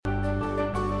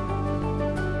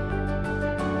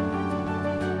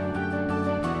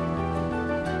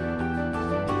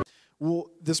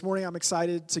Well, this morning I'm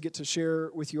excited to get to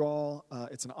share with you all.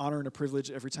 It's an honor and a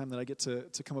privilege every time that I get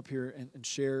to come up here and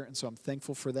share, and so I'm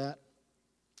thankful for that.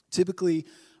 Typically,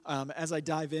 as I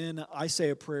dive in, I say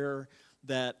a prayer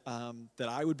that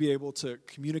I would be able to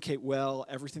communicate well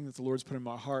everything that the Lord's put in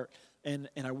my heart, and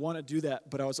I want to do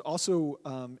that. But I was also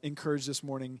encouraged this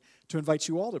morning to invite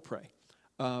you all to pray.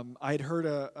 I had heard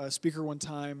a speaker one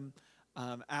time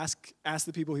ask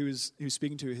the people he was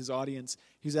speaking to, his audience.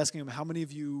 He was asking them, how many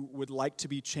of you would like to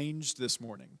be changed this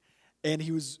morning? And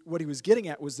what he was getting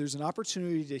at was there's an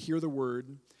opportunity to hear the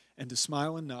word and to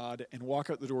smile and nod and walk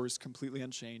out the doors completely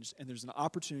unchanged. And there's an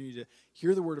opportunity to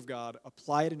hear the word of God,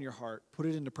 apply it in your heart, put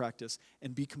it into practice,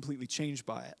 and be completely changed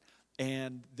by it.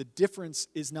 And the difference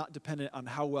is not dependent on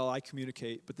how well I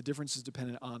communicate, but the difference is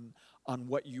dependent on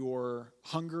what your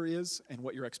hunger is and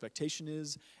what your expectation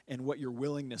is and what your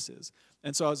willingness is.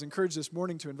 And so I was encouraged this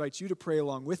morning to invite you to pray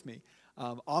along with me.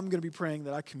 I'm going to be praying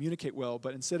that I communicate well,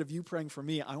 but instead of you praying for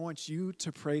me, I want you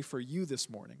to pray for you this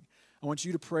morning. I want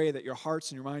you to pray that your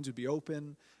hearts and your minds would be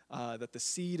open, that the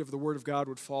seed of the Word of God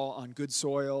would fall on good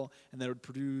soil, and that it would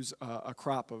produce a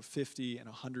crop of 50 and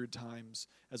 100 times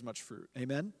as much fruit.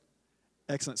 Amen?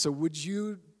 Excellent. So would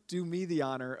you do me the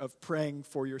honor of praying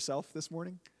for yourself this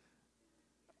morning?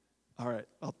 All right,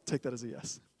 I'll take that as a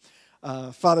yes.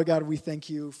 Father God, we thank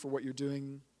you for what you're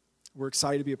doing. We're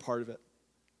excited to be a part of it.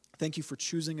 Thank you for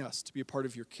choosing us to be a part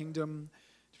of your kingdom,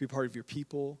 to be a part of your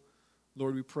people.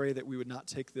 Lord, we pray that we would not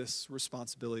take this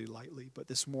responsibility lightly, but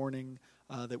this morning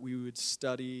that we would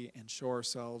study and show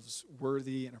ourselves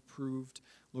worthy and approved.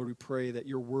 Lord, we pray that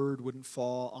your word wouldn't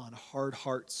fall on hard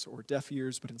hearts or deaf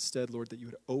ears, but instead, Lord, that you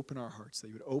would open our hearts, that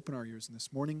you would open our ears, and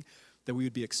this morning that we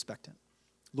would be expectant.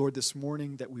 Lord, this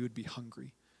morning that we would be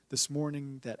hungry. This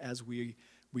morning that as we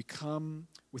come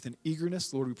with an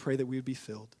eagerness, Lord, we pray that we would be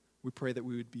filled. We pray that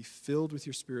we would be filled with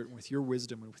your Spirit and with your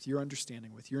wisdom and with your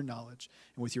understanding, with your knowledge,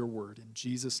 and with your word. In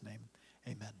Jesus' name,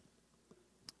 amen.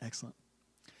 Excellent.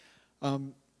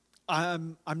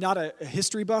 I'm not a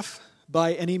history buff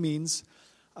by any means.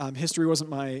 History wasn't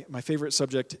my favorite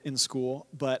subject in school,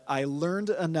 but I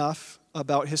learned enough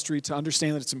about history to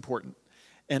understand that it's important.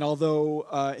 And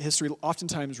although history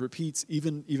oftentimes repeats,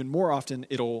 even more often,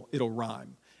 it'll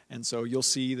rhyme. And so you'll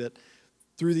see that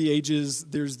through the ages,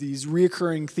 there's these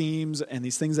reoccurring themes and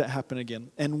these things that happen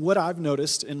again. And what I've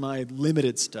noticed in my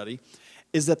limited study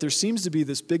is that there seems to be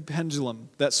this big pendulum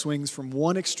that swings from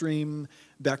one extreme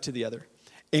back to the other.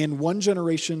 And one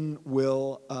generation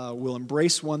will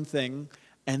embrace one thing,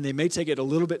 and they may take it a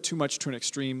little bit too much to an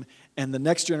extreme, and the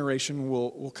next generation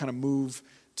will kind of move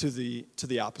to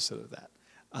the opposite of that.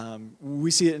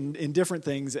 We see it in different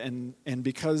things, and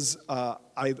because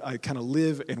I kind of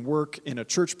live and work in a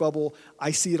church bubble,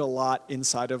 I see it a lot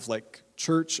inside of like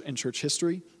church and church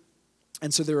history.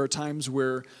 And so there are times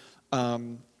where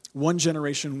one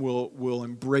generation will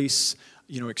embrace,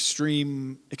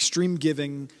 extreme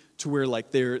giving to where like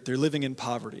they're living in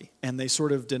poverty, and they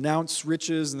sort of denounce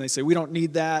riches and they say we don't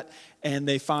need that, and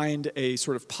they find a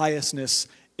sort of piousness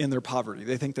in their poverty.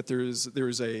 They think that there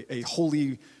is a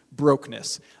holy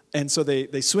brokenness. And so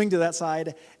they swing to that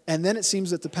side, and then it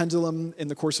seems that the pendulum in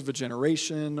the course of a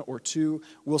generation or two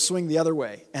will swing the other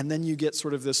way. And then you get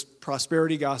sort of this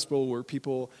prosperity gospel where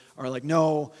people are like,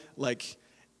 no, like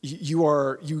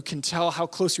you can tell how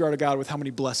close you are to God with how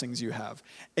many blessings you have.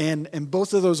 And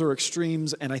both of those are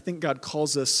extremes, and I think God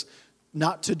calls us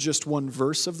not to just one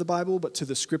verse of the Bible, but to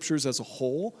the scriptures as a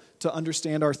whole, to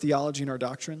understand our theology and our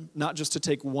doctrine, not just to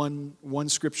take one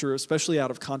scripture, especially out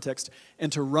of context,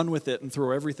 and to run with it and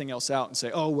throw everything else out and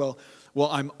say, oh, well,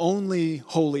 I'm only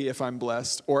holy if I'm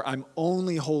blessed, or I'm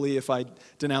only holy if I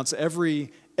denounce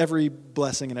every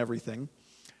blessing and everything.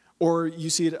 Or you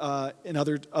see it in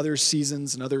other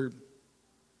seasons and other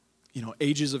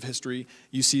ages of history.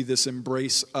 You see this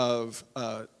embrace of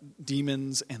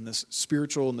demons and the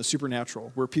spiritual and the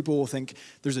supernatural, where people will think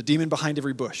there's a demon behind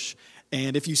every bush,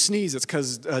 and if you sneeze, it's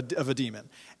because of a demon.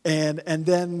 And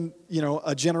then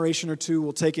a generation or two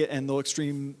will take it and they'll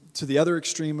extreme to the other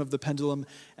extreme of the pendulum,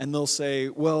 and they'll say,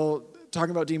 well,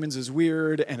 talking about demons is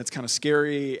weird and it's kind of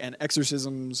scary, and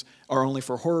exorcisms are only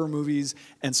for horror movies,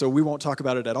 and so we won't talk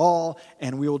about it at all,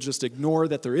 and we will just ignore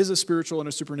that there is a spiritual and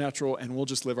a supernatural, and we'll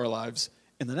just live our lives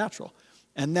in the natural.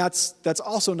 And that's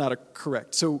also not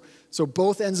correct. So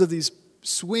both ends of these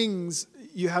swings,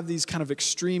 you have these kind of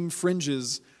extreme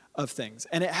fringes of things.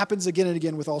 And it happens again and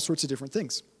again with all sorts of different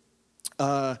things.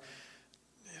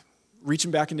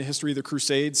 Reaching back into history, the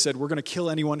Crusades said, we're going to kill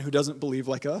anyone who doesn't believe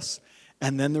like us.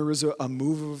 And then there was a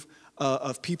move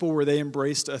of people where they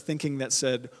embraced a thinking that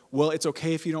said, well, it's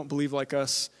okay if you don't believe like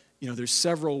us. There's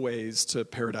several ways to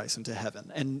paradise and to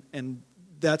heaven. And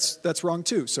that's wrong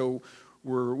too. So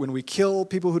when we kill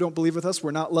people who don't believe with us,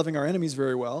 we're not loving our enemies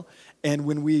very well. And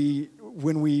when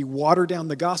we water down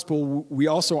the gospel, we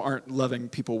also aren't loving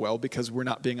people well because we're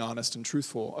not being honest and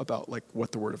truthful about like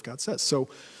what the Word of God says.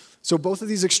 So both of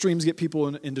these extremes get people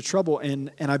into trouble.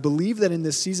 And I believe that in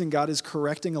this season, God is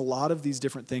correcting a lot of these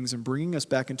different things and bringing us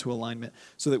back into alignment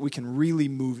so that we can really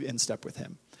move in step with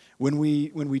Him. When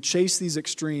we chase these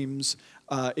extremes,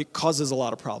 it causes a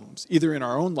lot of problems, either in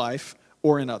our own life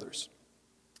or in others.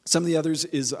 Some of the others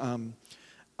is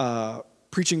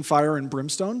preaching fire and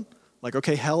brimstone. Like,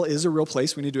 okay, hell is a real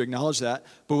place. We need to acknowledge that.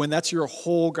 But when that's your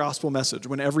whole gospel message,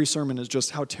 when every sermon is just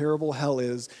how terrible hell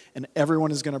is and everyone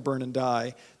is going to burn and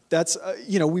die, that's,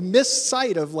 we miss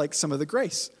sight of like some of the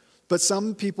grace. But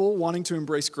some people wanting to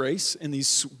embrace grace in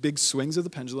these big swings of the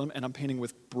pendulum, and I'm painting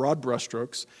with broad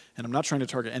brushstrokes, and I'm not trying to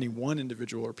target any one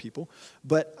individual or people,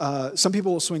 but some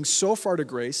people will swing so far to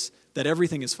grace that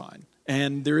everything is fine.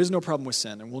 And there is no problem with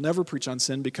sin, and we'll never preach on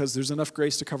sin because there's enough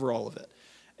grace to cover all of it.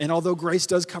 And although grace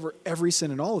does cover every sin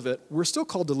and all of it, we're still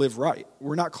called to live right.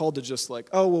 We're not called to just like,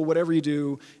 oh, well, whatever you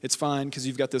do, it's fine because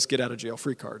you've got this get out of jail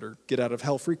free card or get out of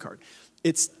hell free card.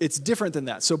 It's different than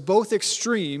that. So both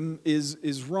extreme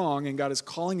is wrong, and God is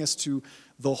calling us to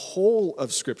the whole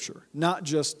of Scripture, not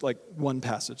just like one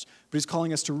passage, but He's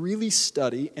calling us to really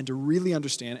study and to really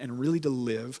understand and really to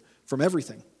live from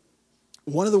everything.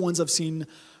 One of the ones I've seen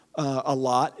a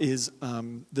lot is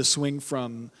the swing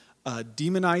from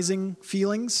demonizing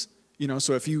feelings.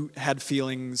 So if you had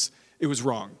feelings, it was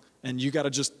wrong. And you got to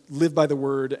just live by the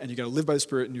Word, and you got to live by the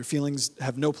Spirit, and your feelings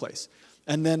have no place.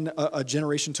 And then a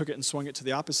generation took it and swung it to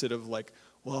the opposite of like,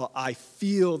 well, I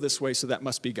feel this way, so that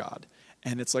must be God.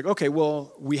 And it's like, okay,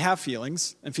 well, we have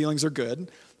feelings, and feelings are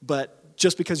good, but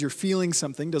just because you're feeling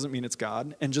something doesn't mean it's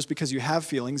God, and just because you have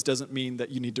feelings doesn't mean that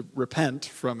you need to repent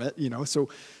from it,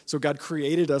 So God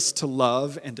created us to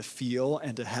love and to feel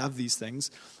and to have these things,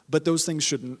 but those things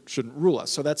shouldn't rule us.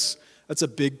 So that's a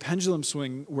big pendulum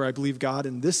swing where I believe God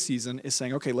in this season is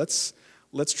saying, okay, let's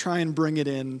try and bring it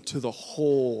into the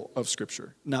whole of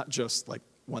Scripture, not just like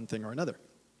one thing or another.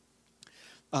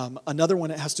 Another one,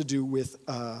 it has to do with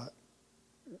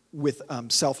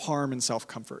self-harm and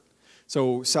self-comfort.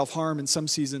 So self-harm in some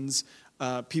seasons,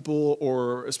 people,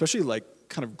 or especially like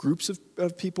kind of groups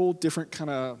of people, different kind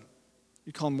of,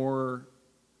 you call them more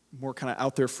kind of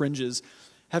out there fringes,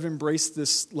 have embraced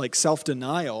this like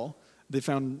self-denial. They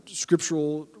found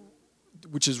scriptural,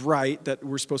 which is right, that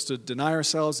we're supposed to deny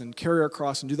ourselves and carry our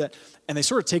cross and do that. And they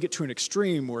sort of take it to an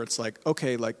extreme where it's like,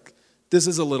 okay, like this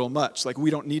is a little much. Like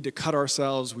we don't need to cut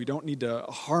ourselves. We don't need to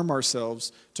harm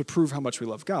ourselves to prove how much we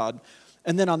love God.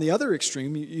 And then on the other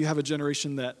extreme, you have a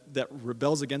generation that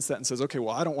rebels against that and says, okay,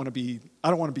 well, I don't want to be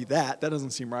that. That doesn't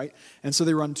seem right. And so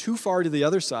they run too far to the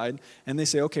other side, and they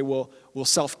say, okay, well,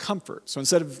 self-comfort. So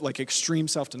instead of like extreme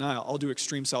self-denial, I'll do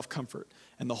extreme self-comfort.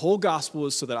 And the whole gospel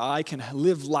is so that I can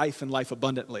live life and life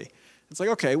abundantly. It's like,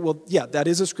 okay, well, yeah, that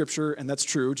is a scripture, and that's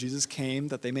true. Jesus came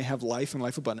that they may have life and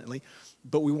life abundantly.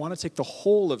 But we want to take the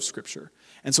whole of Scripture.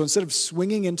 And so instead of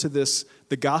swinging into this,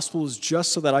 the gospel is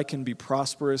just so that I can be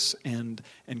prosperous and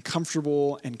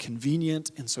comfortable and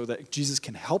convenient, and so that Jesus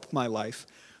can help my life,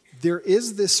 there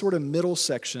is this sort of middle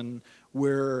section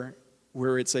where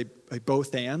it's a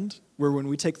both and, where when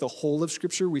we take the whole of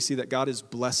Scripture, we see that God is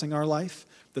blessing our life,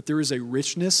 that there is a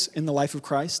richness in the life of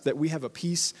Christ, that we have a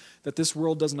peace that this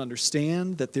world doesn't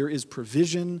understand, that there is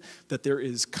provision, that there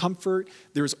is comfort,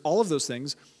 there's all of those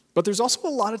things. But there's also a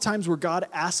lot of times where God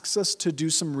asks us to do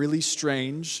some really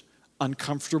strange,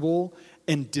 uncomfortable,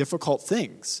 and difficult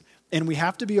things. And we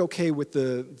have to be okay with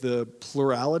the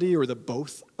plurality or the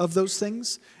both of those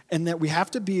things, and that we have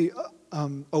to be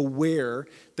aware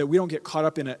that we don't get caught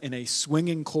up in a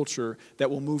swinging culture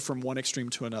that will move from one extreme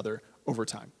to another over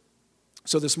time.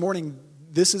 So this morning,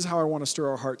 this is how I want to stir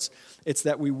our hearts. It's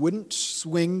that we wouldn't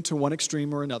swing to one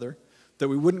extreme or another, that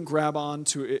we wouldn't grab on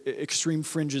to extreme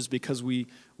fringes because we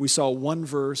saw one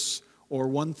verse or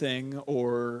one thing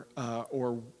or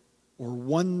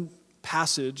one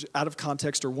passage out of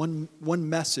context or one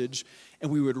message, and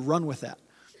we would run with that.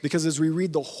 Because as we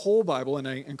read the whole Bible, and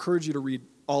I encourage you to read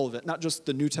all of it, not just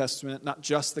the New Testament, not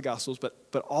just the Gospels,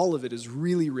 but all of it is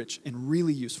really rich and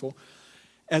really useful.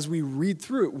 As we read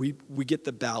through it, we get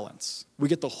the balance. We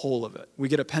get the whole of it. We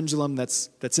get a pendulum that's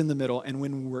in the middle, and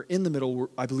when we're in the middle,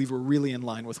 I believe we're really in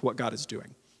line with what God is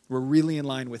doing. We're really in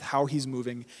line with how He's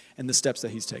moving and the steps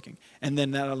that He's taking. And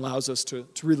then that allows us to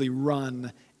really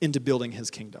run into building His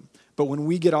kingdom. But when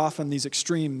we get off on these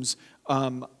extremes,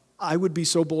 I would be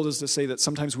so bold as to say that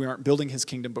sometimes we aren't building His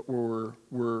kingdom, but we're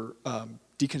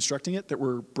deconstructing it, that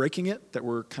we're breaking it, that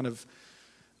we're kind of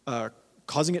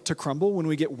causing it to crumble when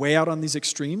we get way out on these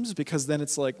extremes, because then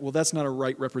it's like, well, that's not a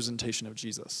right representation of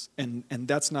Jesus, and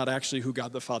that's not actually who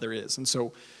God the Father is. And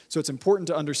so it's important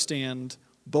to understand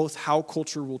both how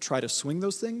culture will try to swing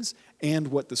those things and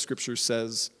what the Scripture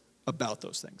says about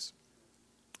those things.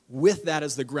 With that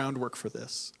as the groundwork for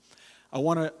this, I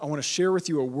want to share with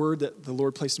you a word that the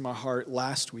Lord placed in my heart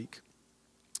last week.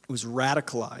 It was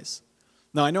radicalize.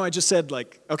 Now, I know I just said,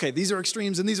 like, okay, these are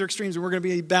extremes, and these are extremes, and we're going to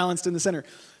be balanced in the center.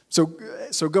 So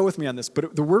go with me on this.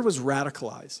 But the word was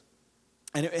radicalize.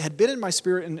 And it had been in my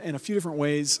spirit in a few different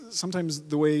ways. Sometimes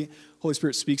the way Holy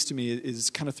Spirit speaks to me is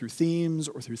kind of through themes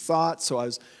or through thoughts. So I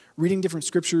was reading different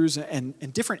scriptures,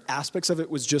 and different aspects of it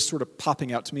was just sort of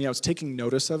popping out to me. I was taking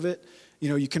notice of it. You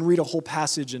know, you can read a whole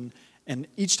passage, and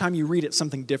each time you read it,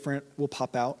 something different will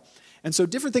pop out. And so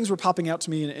different things were popping out to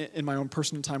me in my own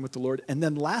personal time with the Lord. And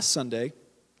then last Sunday,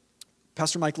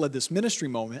 Pastor Mike led this ministry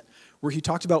moment where he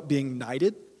talked about being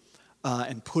knighted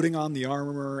and putting on the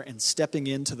armor and stepping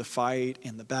into the fight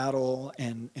and the battle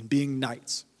and being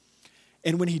knights.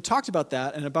 And when he talked about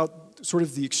that and about sort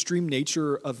of the extreme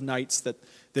nature of knights, that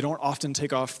they don't often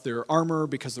take off their armor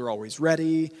because they're always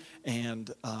ready,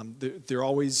 and they're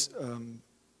always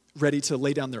ready to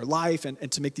lay down their life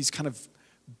and to make these kind of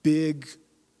big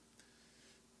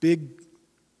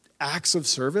acts of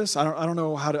service. I don't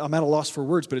know how to, I'm at a loss for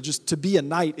words, but it just, to be a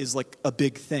knight is like a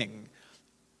big thing.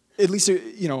 At least,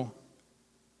 you know,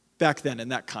 back then in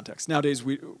that context. Nowadays,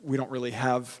 we don't really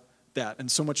have that,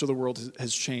 and so much of the world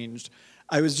has changed.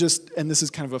 I was just, and this is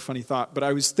kind of a funny thought, but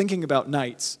I was thinking about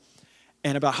knights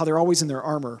and about how they're always in their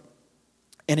armor.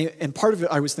 And part of it,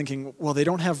 I was thinking, well, they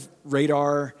don't have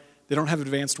radar, they don't have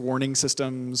advanced warning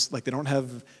systems, like they don't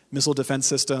have missile defense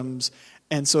systems.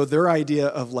 And so their idea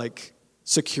of like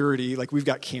security, like we've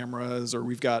got cameras or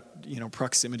we've got, you know,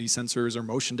 proximity sensors or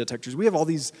motion detectors. We have all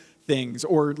these things,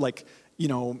 or like, you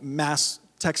know, mass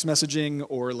text messaging,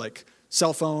 or like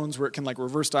cell phones where it can like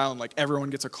reverse dial and like everyone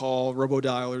gets a call,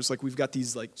 robo-dialers. Like we've got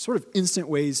these like sort of instant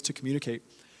ways to communicate.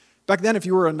 Back then, if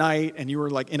you were a knight and you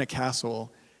were like in a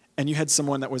castle and you had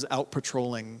someone that was out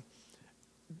patrolling,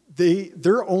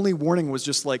 their only warning was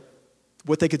just like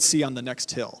what they could see on the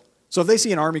next hill. So if they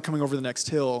see an army coming over the next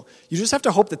hill, you just have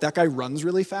to hope that guy runs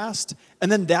really fast,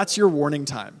 and then that's your warning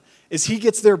time. Is he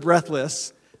gets there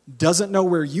breathless, doesn't know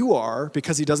where you are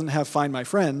because he doesn't have Find My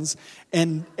Friends,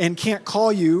 and can't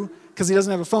call you because he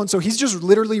doesn't have a phone. So he's just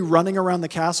literally running around the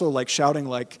castle like shouting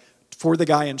like for the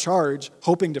guy in charge,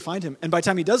 hoping to find him. And by the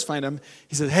time he does find him,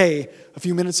 he says, hey, a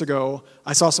few minutes ago,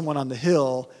 I saw someone on the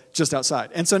hill just outside.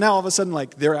 And so now all of a sudden,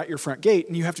 like, they're at your front gate,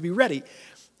 and you have to be ready.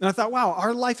 And I thought, wow,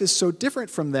 our life is so different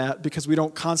from that because we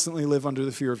don't constantly live under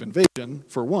the fear of invasion,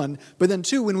 for one. But then,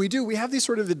 two, when we do, we have these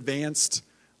sort of advanced,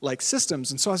 like, systems.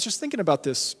 And so I was just thinking about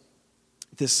this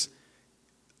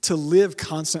to live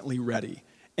constantly ready.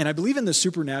 And I believe in the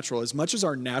supernatural. As much as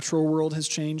our natural world has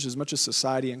changed, as much as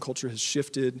society and culture has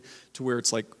shifted to where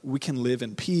it's like we can live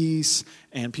in peace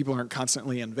and people aren't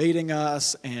constantly invading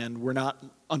us and we're not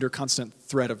under constant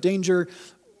threat of danger,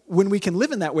 when we can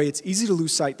live in that way, it's easy to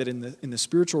lose sight that in the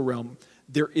spiritual realm,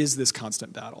 there is this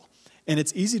constant battle. And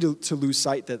it's easy to lose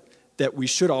sight that we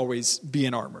should always be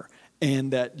in armor,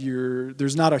 and that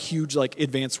there's not a huge like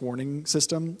advanced warning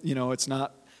system. You know, it's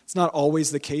not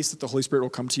always the case that the Holy Spirit will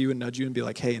come to you and nudge you and be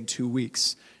like, hey, in 2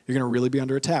 weeks, you're going to really be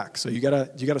under attack. So you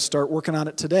gotta start working on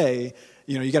it today.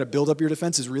 You know, you got to build up your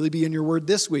defenses, really be in your word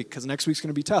this week because next week's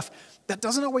going to be tough. That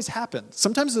doesn't always happen.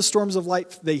 Sometimes the storms of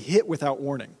life, they hit without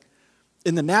warning.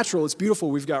 In the natural, it's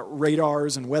beautiful. We've got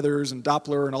radars and weathers and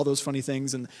Doppler and all those funny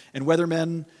things. And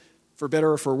weathermen, for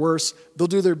better or for worse, they'll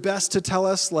do their best to tell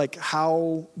us like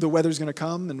how the weather's going to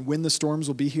come and when the storms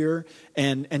will be here.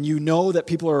 And you know that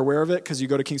people are aware of it because you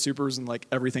go to King Soopers and like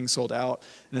everything's sold out.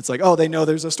 And it's like, oh, they know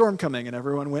there's a storm coming, and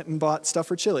everyone went and bought stuff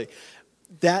for chili.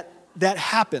 That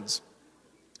happens.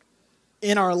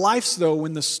 In our lives, though,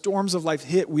 when the storms of life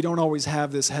hit, we don't always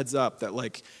have this heads up that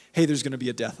like, hey, there's going to be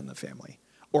a death in the family.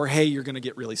 Or, hey, you're going to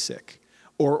get really sick.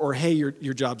 Or hey,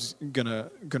 your job's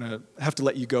gonna have to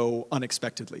let you go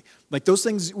unexpectedly. Like those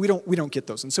things, we don't get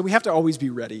those. And so we have to always be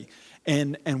ready.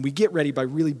 And we get ready by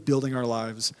really building our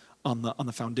lives on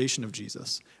the foundation of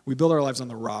Jesus. We build our lives on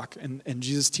the rock. And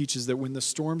Jesus teaches that when the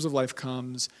storms of life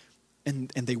comes, and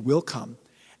they will come,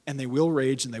 and they will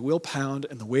rage, and they will pound,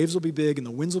 and the waves will be big, and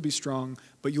the winds will be strong,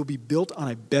 but you'll be built on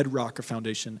a bedrock of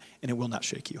foundation, and it will not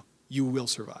shake you. You will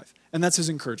survive. And that's his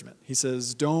encouragement. He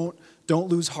says, don't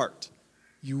lose heart.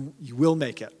 You will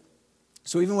make it.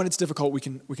 So even when it's difficult, we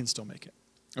can still make it.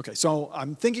 Okay, so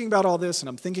I'm thinking about all this, and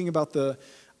I'm thinking about the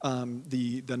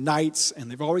the knights, and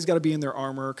they've always got to be in their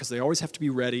armor because they always have to be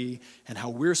ready, and how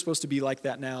we're supposed to be like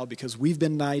that now because we've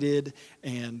been knighted,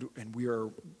 and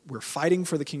we're fighting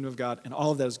for the kingdom of God, and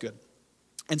all of that is good.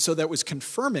 And so that was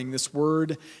confirming this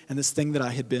word and this thing that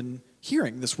I had been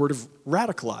hearing, this word of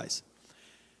radicalize.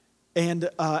 And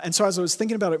so as I was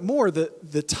thinking about it more,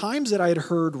 the times that I had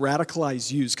heard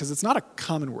radicalize used, because it's not a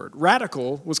common word.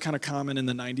 Radical was kind of common in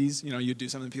the 90s. You'd do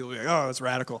something, people would be like, oh, it's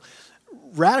radical.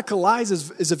 Radicalize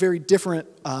is a very different,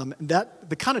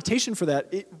 the connotation for that,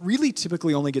 it really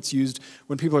typically only gets used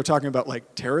when people are talking about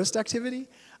like terrorist activity.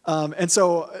 And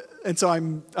so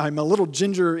I'm a little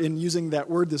ginger in using that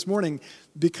word this morning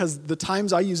because the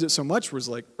times I used it so much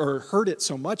heard it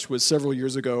so much was several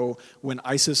years ago when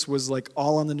ISIS was like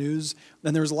all on the news.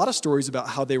 And there was a lot of stories about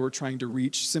how they were trying to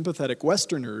reach sympathetic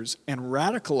Westerners and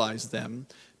radicalize them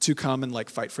to come and like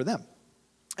fight for them.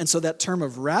 And so that term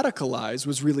of radicalize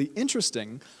was really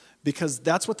interesting because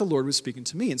that's what the Lord was speaking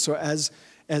to me. And so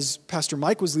as Pastor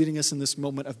Mike was leading us in this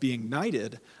moment of being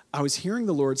knighted, I was hearing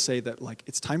the Lord say that like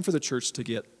it's time for the church to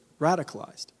get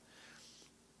radicalized.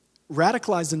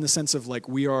 Radicalized in the sense of like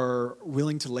we are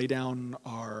willing to lay down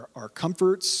our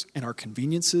comforts and our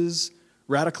conveniences.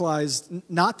 Radicalized,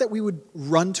 not that we would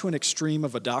run to an extreme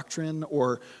of a doctrine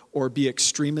or be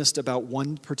extremist about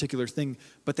one particular thing,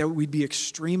 but that we'd be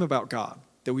extreme about God.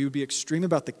 That we would be extreme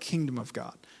about the kingdom of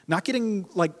God. Not getting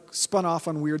like spun off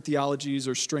on weird theologies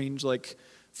or strange like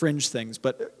fringe things,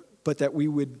 but that we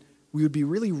would be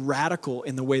really radical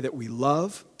in the way that we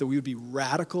love, that we would be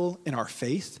radical in our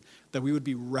faith, that we would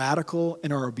be radical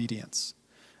in our obedience.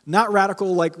 Not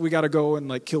radical like we got to go and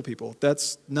like kill people.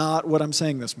 That's not what I'm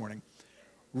saying this morning.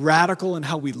 Radical in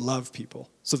how we love people.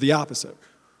 So the opposite.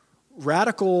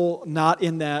 Radical not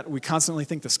in that we constantly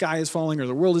think the sky is falling or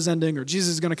the world is ending or Jesus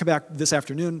is going to come back this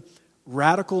afternoon.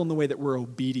 Radical in the way that we're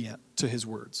obedient to his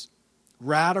words.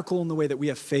 Radical in the way that we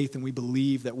have faith and we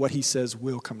believe that what he says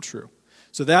will come true.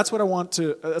 So that's what I want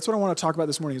to talk about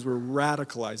this morning is we're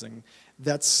radicalizing.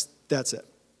 That's it.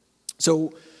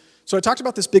 So I talked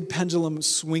about this big pendulum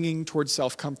swinging towards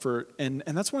self-comfort, and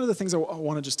that's one of the things I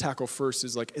want to just tackle first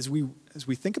is like as we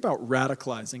think about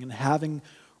radicalizing and having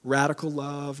radical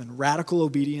love and radical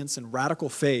obedience and radical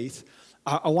faith,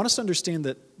 I want us to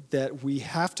understand that we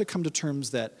have to come to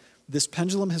terms that this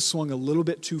pendulum has swung a little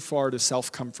bit too far to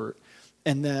self-comfort,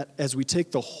 and that as we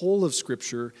take the whole of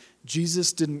Scripture,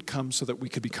 Jesus didn't come so that we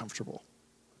could be comfortable.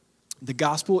 The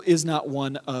gospel is not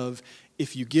one of,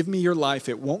 if you give me your life,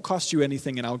 it won't cost you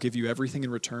anything and I'll give you everything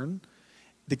in return.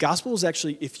 The gospel is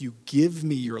actually, if you give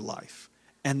me your life,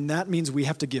 and that means we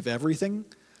have to give everything.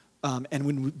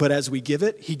 But as we give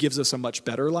it, he gives us a much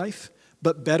better life,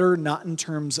 but better not in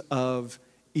terms of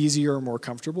easier or more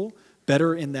comfortable,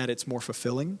 better in that it's more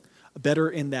fulfilling, better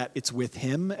in that it's with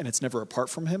him and it's never apart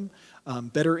from him,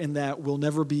 better in that we'll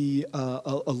never be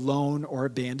alone or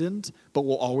abandoned, but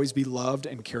we'll always be loved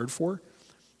and cared for.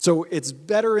 So it's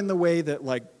better in the way that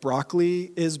like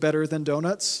broccoli is better than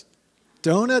donuts.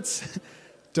 Donuts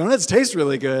taste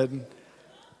really good.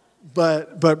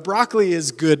 But broccoli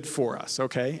is good for us,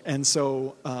 okay? And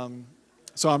so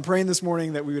I'm praying this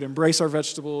morning that we would embrace our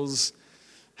vegetables.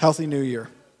 Healthy New Year.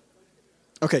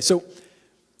 Okay, so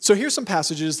here's some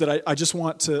passages that I just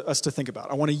want us to think about.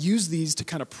 I want to use these to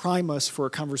kind of prime us for a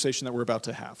conversation that we're about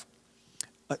to have.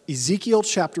 Ezekiel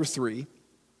chapter 3.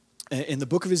 In the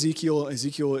book of Ezekiel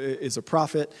is a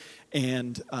prophet,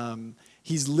 and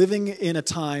he's living in a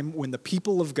time when the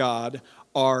people of God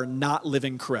are not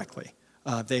living correctly.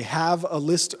 They have a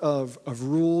list of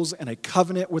rules and a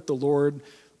covenant with the Lord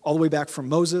all the way back from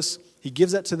Moses. He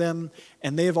gives that to them,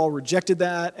 and they have all rejected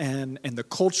that, and the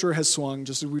culture has swung,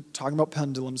 just as we were talking about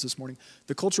pendulums this morning,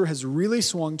 the culture has really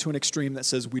swung to an extreme that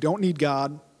says we don't need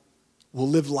God, we'll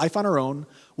live life on our own,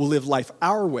 we'll live life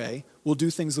our way, we'll do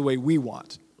things the way we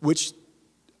want, which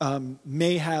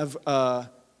may have a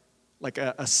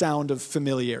sound of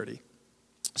familiarity.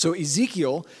 So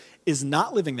Ezekiel is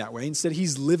not living that way. Instead,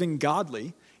 he's living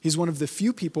godly. He's one of the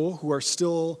few people who are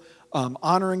still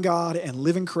honoring God and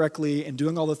living correctly and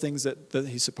doing all the things that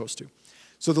he's supposed to.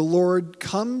 So the Lord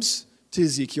comes to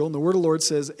Ezekiel, and the word of the Lord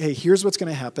says, hey, here's what's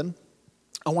going to happen.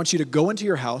 I want you to go into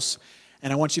your house,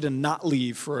 and I want you to not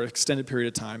leave for an extended period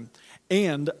of time.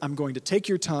 And I'm going to take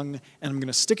your tongue, and I'm going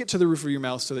to stick it to the roof of your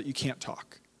mouth so that you can't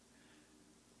talk.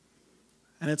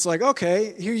 And it's like,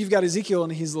 okay, here you've got Ezekiel,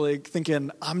 and he's like thinking,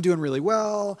 I'm doing really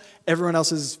well. Everyone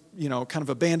else is, kind of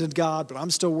abandoned God, but I'm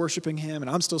still worshiping him, and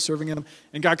I'm still serving him.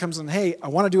 And God comes in, hey, I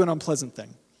want to do an unpleasant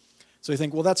thing. So you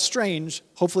think, well, that's strange.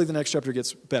 Hopefully the next chapter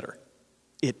gets better.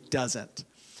 It doesn't.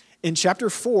 In chapter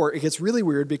 4, it gets really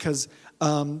weird because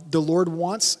the Lord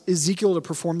wants Ezekiel to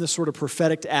perform this sort of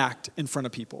prophetic act in front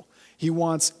of people. He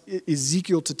wants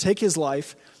Ezekiel to take his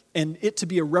life and it to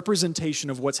be a representation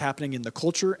of what's happening in the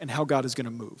culture and how God is going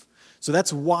to move. So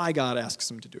that's why God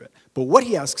asks him to do it. But what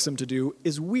he asks him to do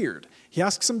is weird. He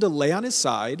asks him to lay on his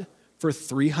side for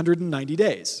 390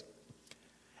 days.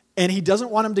 And he doesn't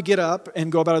want him to get up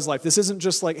and go about his life. This isn't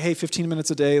just like, hey, 15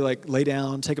 minutes a day, like lay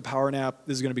down, take a power nap.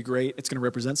 This is going to be great. It's going to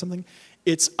represent something.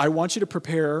 It's, I want you to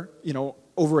prepare,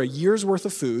 over a year's worth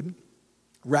of food,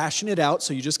 ration it out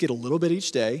so you just get a little bit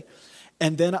each day.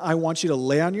 And then I want you to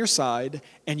lay on your side,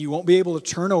 and you won't be able to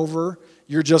turn over.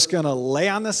 You're just going to lay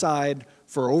on the side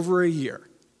for over a year.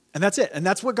 And that's it. And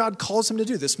that's what God calls him to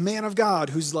do. This man of God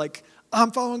who's like,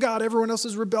 I'm following God. Everyone else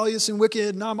is rebellious and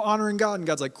wicked, and I'm honoring God. And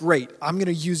God's like, great, I'm going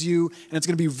to use you, and it's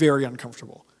going to be very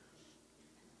uncomfortable.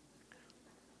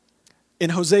 In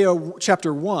Hosea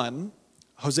chapter 1,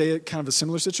 Hosea, kind of a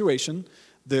similar situation.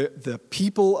 The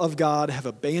people of God have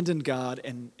abandoned God,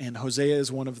 and Hosea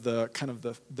is one of the kind of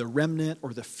the remnant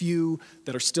or the few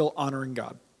that are still honoring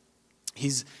God.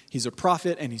 He's a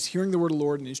prophet, and he's hearing the word of the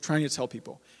Lord, and he's trying to tell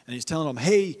people. And he's telling them,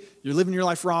 hey, you're living your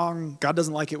life wrong. God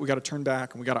doesn't like it. We got to turn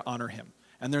back, and we got to honor him.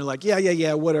 And they're like,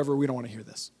 yeah, whatever. We don't want to hear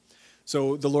this.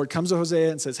 So the Lord comes to Hosea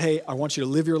and says, hey, I want you to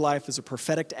live your life as a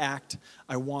prophetic act.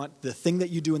 I want the thing that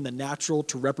you do in the natural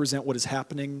to represent what is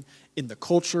happening in the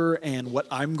culture and what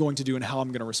I'm going to do and how I'm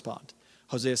going to respond.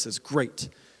 Hosea says, great,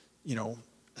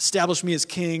 establish me as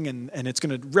king, and it's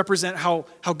going to represent how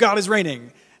God is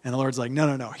reigning. And the Lord's like,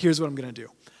 no, here's what I'm going to do.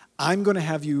 I'm going to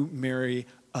have you marry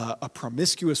a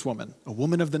promiscuous woman, a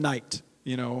woman of the night,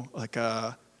 like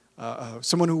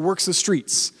someone who works the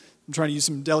streets. I'm trying to use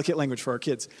some delicate language for our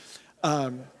kids.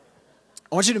 I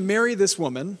want you to marry this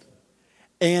woman,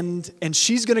 and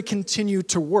she's going to continue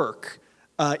to work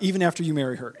even after you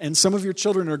marry her. And some of your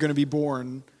children are going to be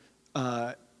born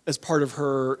as part of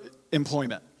her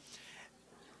employment.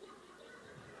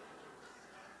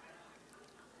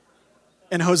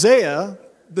 And Hosea,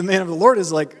 the man of the Lord,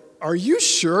 is like, are you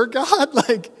sure, God?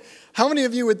 Like, how many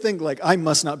of you would think, like, I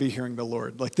must not be hearing the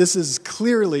Lord? Like, this is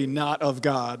clearly not of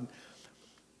God.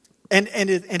 And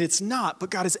it's not, but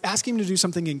God is asking him to do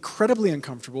something incredibly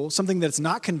uncomfortable, something that's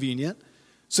not convenient.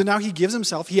 So now he gives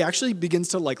himself. He actually begins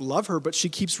to love her, but she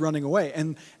keeps running away.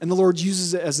 And the Lord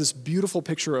uses it as this beautiful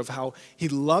picture of how he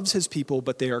loves his people,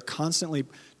 but they are constantly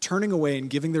turning away and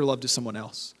giving their love to someone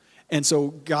else. And so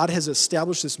God has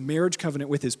established this marriage covenant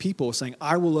with his people, saying,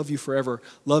 I will love you forever,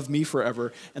 love me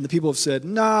forever. And the people have said,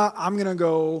 nah, I'm going to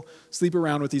go sleep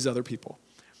around with these other people.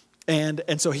 And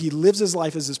so he lives his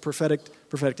life as this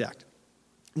prophetic act.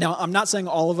 Now, I'm not saying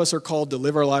all of us are called to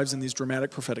live our lives in these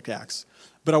dramatic prophetic acts,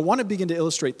 but I want to begin to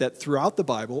illustrate that throughout the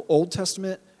Bible, Old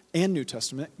Testament and New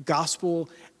Testament, gospel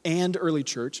and early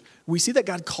church, we see that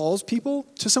God calls people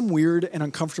to some weird and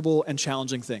uncomfortable and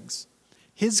challenging things.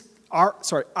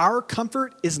 Our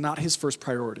comfort is not his first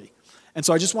priority. And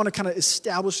so I just want to kind of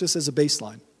establish this as a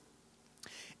baseline.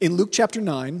 In Luke chapter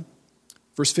 9,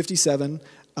 verse 57,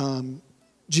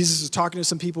 Jesus is talking to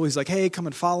some people. He's like, hey, come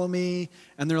and follow me.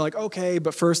 And they're like, okay,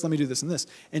 but first let me do this and this.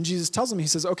 And Jesus tells them, he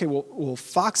says, okay, well,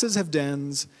 foxes have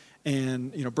dens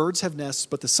and birds have nests,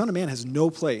 but the Son of Man has no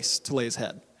place to lay his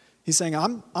head. He's saying,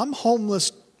 I'm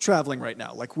homeless traveling right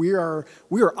now. Like we are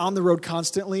on the road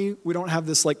constantly. We don't have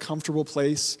this comfortable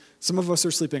place. Some of us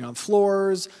are sleeping on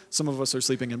floors. Some of us are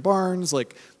sleeping in barns.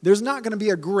 There's not going to be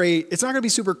it's not going to be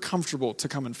super comfortable to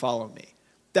come and follow me.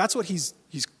 That's what he's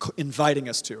inviting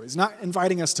us to. He's not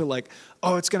inviting us to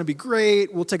it's going to be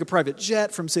great. We'll take a private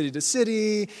jet from city to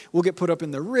city. We'll get put up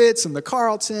in the Ritz and the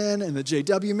Carlton and the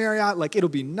JW Marriott. It'll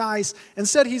be nice.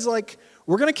 Instead, he's like,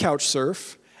 we're going to couch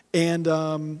surf. And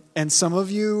some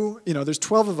of you, there's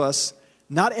 12 of us.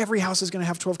 Not every house is going to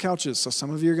have 12 couches. So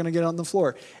some of you are going to get on the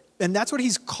floor. And that's what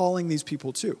he's calling these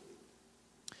people to.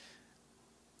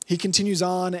 He continues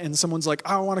on, and someone's like,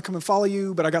 I want to come and follow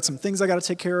you, but I got some things I got to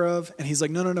take care of. And he's like,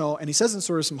 no. And he says in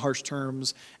sort of some harsh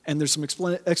terms, and there's some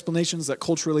explanations that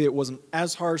culturally it wasn't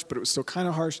as harsh, but it was still kind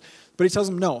of harsh. But he tells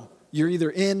them, no, you're either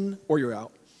in or you're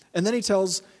out. And then he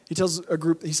tells a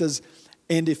group, he says,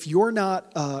 and if you're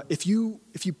not, if you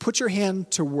put your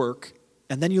hand to work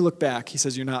and then you look back, he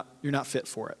says, you're not fit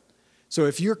for it. So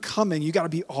if you're coming, you got to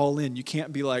be all in. You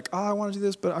can't be like, I want to do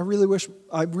this, but I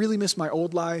really miss my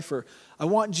old life, or I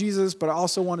want Jesus, but I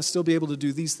also want to still be able to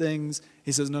do these things.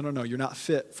 He says, no, you're not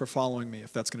fit for following me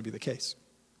if that's going to be the case.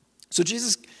 So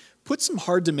Jesus puts some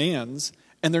hard demands,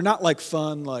 and they're not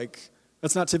fun,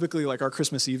 that's not typically our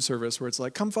Christmas Eve service where it's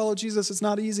like, come follow Jesus, it's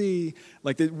not easy.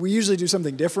 We usually do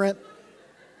something different.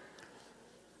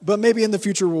 But maybe in the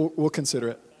future we'll consider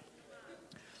it.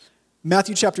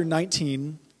 Matthew chapter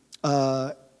 19,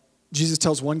 Jesus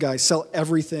tells one guy, sell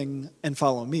everything and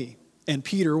follow me. And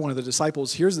Peter, one of the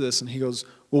disciples, hears this and he goes,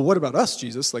 well, what about us,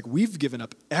 Jesus? Like, we've given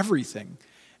up everything.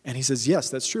 And he says,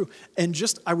 yes, that's true. And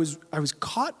I was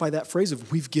caught by that phrase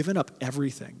of we've given up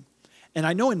everything. And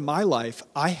I know in my life,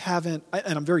 and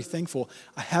I'm very thankful,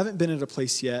 I haven't been at a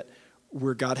place yet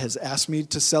where God has asked me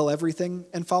to sell everything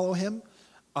and follow him.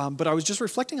 But I was just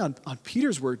reflecting on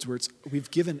Peter's words where it's,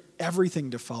 we've given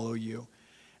everything to follow you.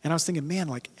 And I was thinking, man,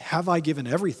 like, have I given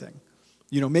everything?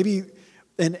 Maybe,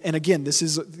 and again, this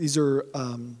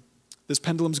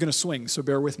pendulum's going to swing, so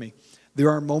bear with me. There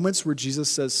are moments where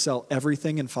Jesus says, sell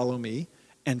everything and follow me.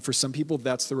 And for some people,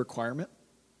 that's the requirement.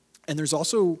 And there's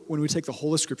also, when we take the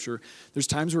whole of Scripture, there's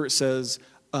times where it says,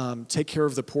 take care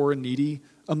of the poor and needy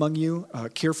among you,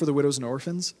 care for the widows and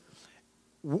orphans.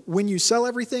 When you sell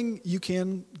everything, you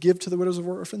can give to the widows and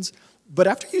orphans. But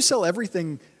after you sell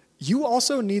everything, you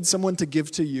also need someone to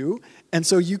give to you. And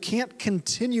so you can't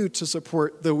continue to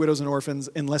support the widows and orphans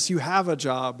unless you have a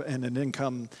job and an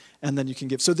income, and then you can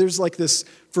give. So there's like this,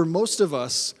 for most of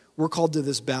us, we're called to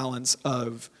this balance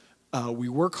of we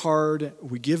work hard,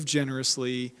 we give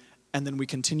generously, and then we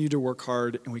continue to work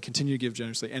hard and we continue to give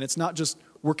generously. And it's not just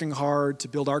working hard to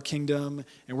build our kingdom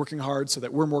and working hard so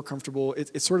that we're more comfortable.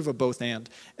 It's sort of a both and.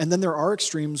 And then there are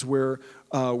extremes where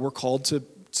we're called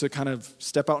to kind of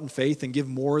step out in faith and give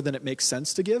more than it makes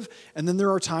sense to give. And then there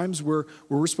are times where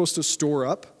we're supposed to store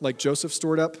up, like Joseph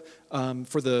stored up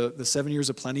for the 7 years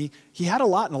of plenty. He had a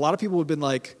lot, and a lot of people have been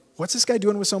like, what's this guy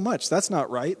doing with so much? That's not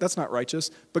right. That's not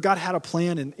righteous. But God had a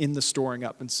plan in the storing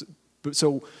up. And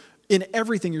so in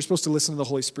everything, you're supposed to listen to the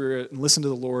Holy Spirit and listen to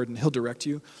the Lord, and he'll direct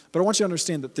you. But I want you to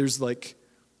understand that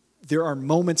there are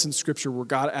moments in Scripture where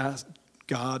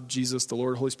God, Jesus, the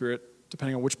Lord, Holy Spirit,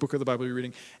 depending on which book of the Bible you're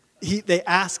reading, they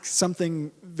ask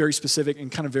something very specific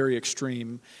and kind of very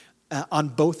extreme on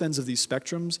both ends of these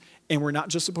spectrums, and we're not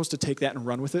just supposed to take that and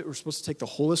run with it. We're supposed to take the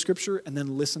whole of Scripture and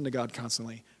then listen to God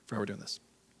constantly for how we're doing this.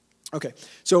 Okay,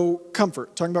 so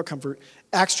comfort, talking about comfort.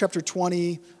 Acts chapter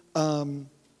 20,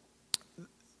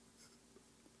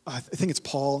 I think it's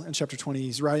Paul in chapter 20.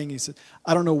 He's writing, he said,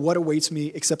 I don't know what awaits me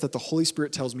except that the Holy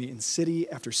Spirit tells me in city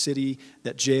after city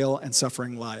that jail and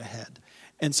suffering lie ahead.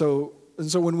 And so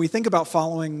when we think about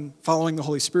following the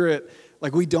Holy Spirit,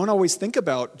 like, we don't always think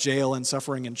about jail and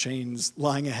suffering and chains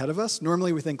lying ahead of us.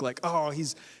 Normally we think like, oh,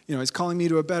 he's calling me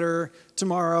to a better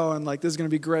tomorrow, and like, this is going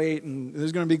to be great, and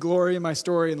there's going to be glory in my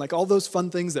story, and like all those fun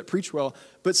things that preach well.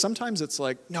 But sometimes it's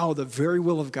like, no, the very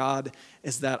will of God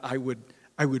is that I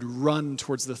would run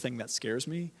towards the thing that scares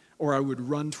me, or I would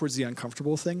run towards the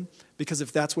uncomfortable thing, because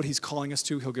if that's what he's calling us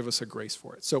to, he'll give us a grace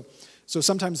for it. So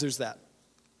sometimes there's that.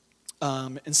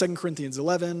 In 2 Corinthians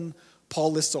 11,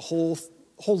 Paul lists a whole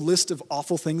list of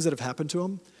awful things that have happened to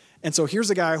him. And so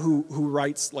here's a guy who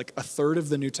writes like a third of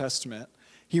the New Testament.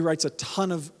 He writes a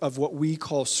ton of what we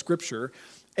call Scripture,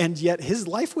 and yet his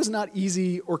life was not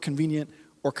easy or convenient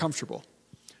or comfortable.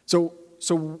 So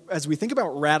as we think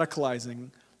about radicalizing,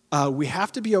 we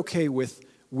have to be okay with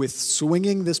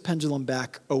swinging this pendulum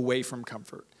back away from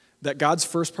comfort. That God's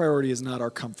first priority is not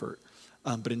our comfort,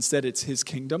 but instead it's his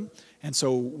kingdom. And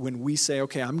so when we say,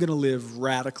 okay, I'm going to live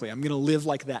radically, I'm going to live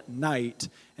like that knight,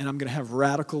 and I'm going to have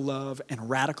radical love and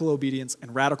radical obedience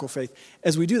and radical faith,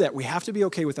 as we do that, we have to be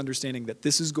okay with understanding that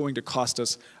this is going to cost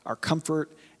us our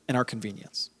comfort and our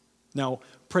convenience. Now,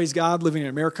 praise God, living in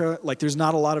America, like, there's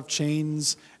not a lot of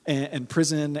chains and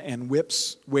prison and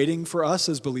whips waiting for us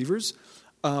as believers.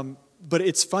 But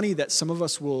it's funny that some of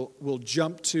us will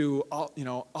jump to,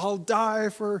 I'll die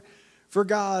for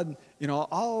God,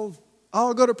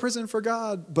 I'll go to prison for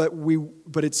God.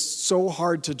 But it's so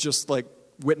hard to just like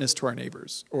witness to our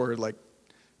neighbors, or like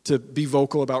to be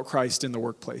vocal about Christ in the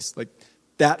workplace. Like,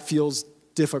 that feels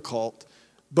difficult.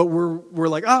 But we're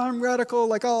like, I'm radical,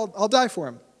 like I'll die for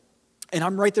him. And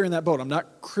I'm right there in that boat. I'm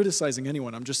not criticizing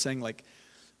anyone. I'm just saying, like,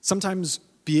 sometimes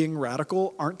being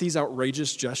radical aren't these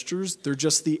outrageous gestures. They're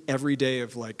just the everyday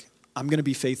of like, I'm going to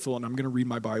be faithful and I'm going to read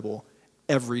my Bible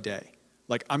every day.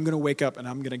 Like, I'm going to wake up and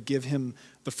I'm going to give him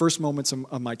the first moments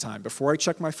of my time. Before I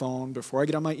check my phone, before I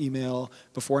get on my email,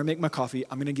 before I make my coffee,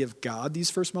 I'm going to give God these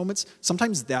first moments.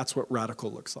 Sometimes that's what radical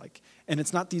looks like. And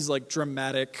it's not these like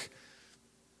dramatic,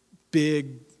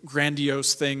 big,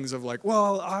 grandiose things of like,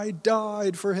 well, I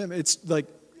died for him. It's like,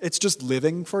 it's just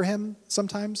living for him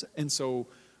sometimes. And so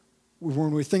when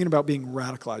we're thinking about being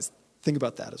radicalized, think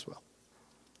about that as well.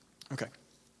 Okay.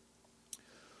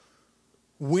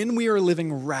 When we are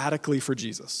living radically for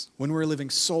Jesus, when we're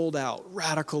living sold out,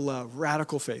 radical love,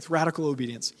 radical faith, radical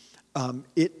obedience,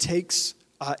 it takes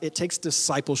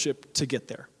discipleship to get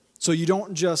there. So you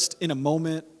don't just, in a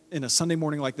moment, in a Sunday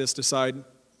morning like this decide,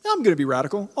 I'm going to be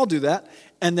radical, I'll do that,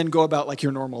 and then go about like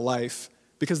your normal life,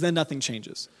 because then nothing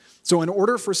changes. So in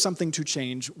order for something to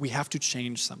change, we have to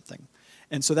change something.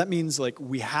 And so that means like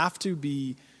we have to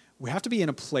be in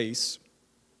a place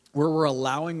where we're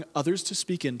allowing others to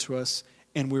speak into us,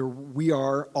 and we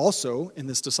are also, in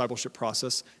this discipleship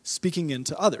process, speaking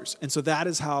into others. And so that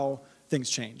is how things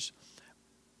change.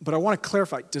 But I want to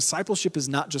clarify, discipleship is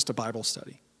not just a Bible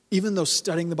study. Even though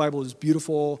studying the Bible is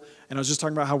beautiful, and I was just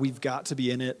talking about how we've got to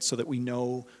be in it so that we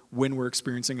know when we're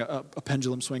experiencing a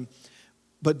pendulum swing,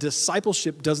 but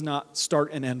discipleship does not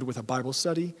start and end with a Bible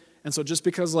study. And so just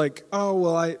because like, oh,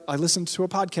 well, I listened to a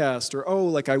podcast, or oh,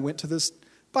 like I went to this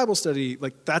Bible study,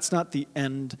 like that's not the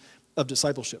end of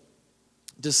discipleship.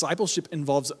 Discipleship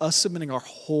involves us submitting our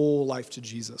whole life to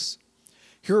Jesus.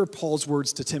 Here are Paul's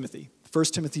words to Timothy. 1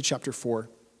 Timothy chapter 4.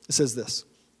 It says this.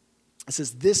 It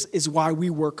says, this is why we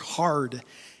work hard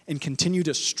and continue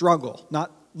to struggle,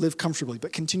 not live comfortably,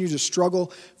 but continue to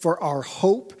struggle, for our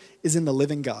hope is in the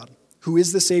living God, who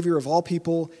is the Savior of all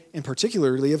people, and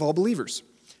particularly of all believers.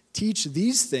 Teach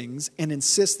these things and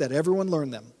insist that everyone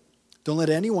learn them. Don't let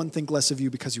anyone think less of you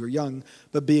because you are young,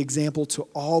 but be example to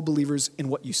all believers in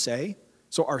what you say.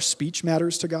 So our speech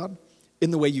matters to God, in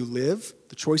the way you live,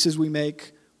 the choices we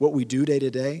make, what we do day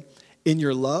to day, in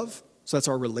your love. So that's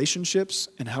our relationships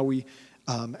and how we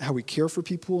care for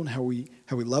people and how we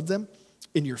love them.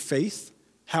 In your faith,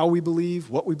 how we believe,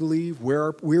 what we believe,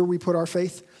 where we put our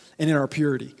faith, and in our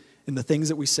purity, in the things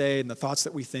that we say and the thoughts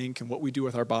that we think and what we do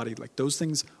with our body. Like those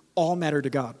things all matter to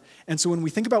God. And so when we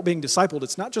think about being discipled,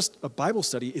 it's not just a Bible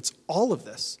study, it's all of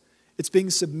this. It's being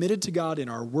submitted to God in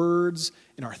our words,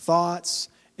 in our thoughts,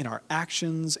 in our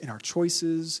actions, in our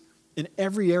choices, in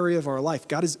every area of our life.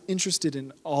 God is interested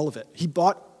in all of it. He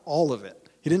bought all of it.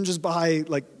 He didn't just buy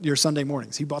like your Sunday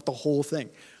mornings. He bought the whole thing.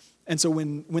 And so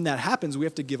when that happens, we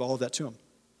have to give all of that to him.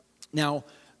 Now,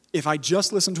 if I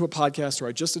just listen to a podcast or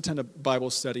I just attend a Bible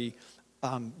study,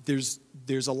 there's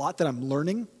a lot that I'm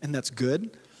learning, and that's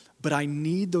good. But I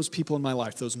need those people in my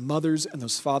life, those mothers and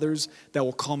those fathers that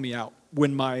will call me out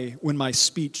when my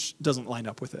speech doesn't line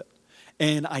up with it.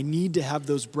 And I need to have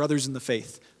those brothers in the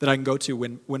faith that I can go to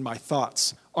when my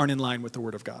thoughts aren't in line with the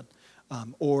Word of God.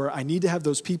 Or I need to have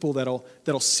those people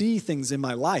that'll see things in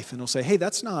my life and they'll say, hey,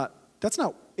 that's not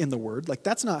in the Word. Like,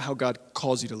 that's not how God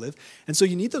calls you to live. And so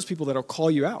you need those people that'll call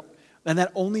you out. And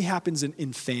that only happens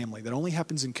in family. That only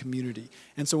happens in community.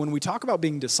 And so when we talk about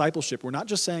being discipleship, we're not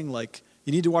just saying, like,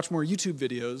 you need to watch more YouTube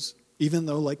videos, even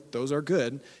though, like, those are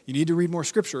good. You need to read more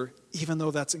Scripture, even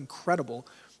though that's incredible.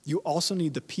 You also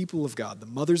need the people of God, the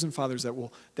mothers and fathers that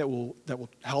will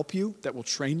help you, that will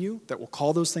train you, that will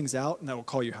call those things out, and that will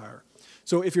call you higher.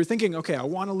 So if you're thinking, okay, I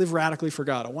want to live radically for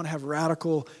God. I want to have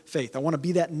radical faith. I want to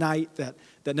be that knight that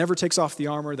never takes off the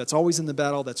armor, that's always in the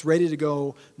battle, that's ready to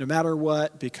go no matter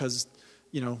what, because,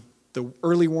 the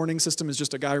early warning system is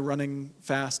just a guy running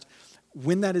fast.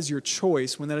 When that is your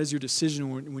choice, when that is your decision,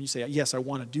 when you say, yes, I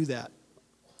want to do that,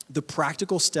 the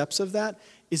practical steps of that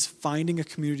is finding a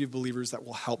community of believers that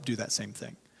will help do that same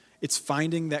thing. It's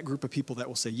finding that group of people that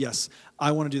will say, yes,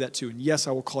 I want to do that too, and yes,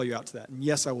 I will call you out to that, and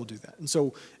yes, I will do that. And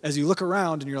so as you look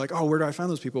around and you're like, oh, where do I find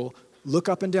those people? Look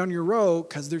up and down your row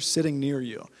because they're sitting near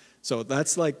you. So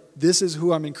that's like, this is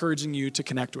who I'm encouraging you to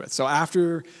connect with. So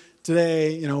after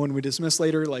today, when we dismiss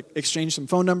later, like exchange some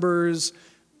phone numbers,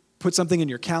 put something in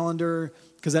your calendar,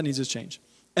 because that needs to change.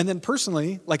 And then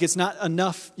personally, like, it's not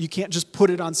enough. You can't just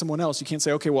put it on someone else. You can't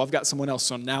say, okay, well, I've got someone else,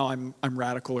 so now I'm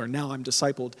radical, or now I'm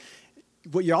discipled.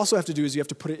 What you also have to do is you have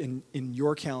to put it in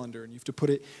your calendar, and you have to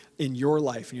put it in your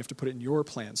life, and you have to put it in your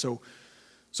plan. So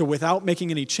without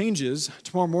making any changes,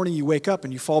 tomorrow morning you wake up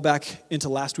and you fall back into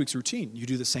last week's routine. You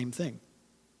do the same thing.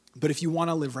 But if you want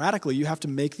to live radically, you have to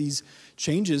make these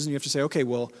changes, and you have to say, okay,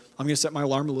 well, I'm going to set my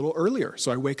alarm a little earlier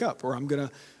so I wake up, or I'm going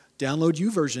to download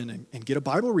YouVersion and get a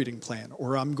Bible reading plan,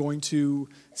 or I'm going to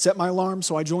set my alarm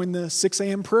so I join the 6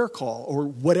 a.m. prayer call, or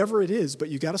whatever it is. But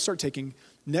you got to start taking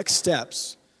next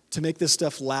steps to make this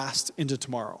stuff last into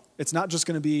tomorrow. It's not just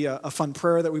going to be a fun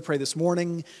prayer that we pray this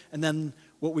morning, and then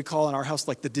what we call in our house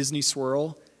like the Disney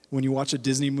swirl, when you watch a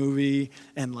Disney movie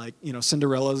and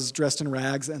Cinderella's dressed in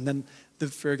rags, and then the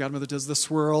fairy godmother does the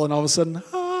swirl, and all of a sudden,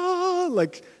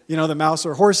 the mouse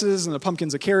are horses and the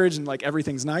pumpkin's a carriage, and like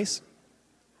everything's nice.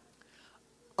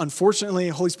 Unfortunately,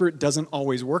 Holy Spirit doesn't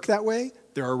always work that way.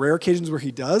 There are rare occasions where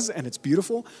he does, and it's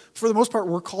beautiful. For the most part,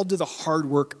 we're called to the hard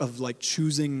work of like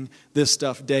choosing this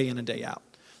stuff day in and day out.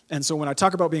 And so when I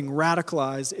talk about being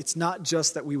radicalized, it's not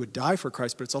just that we would die for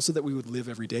Christ, but it's also that we would live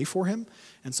every day for him.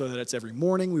 And so that it's every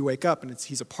morning we wake up and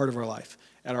he's a part of our life.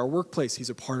 At our workplace, he's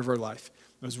a part of our life.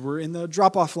 As we're in the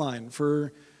drop-off line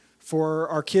for For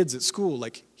our kids at school,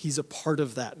 like he's a part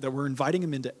of that we're inviting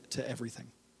him into everything.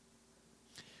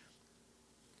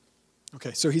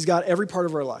 Okay, so he's got every part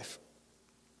of our life.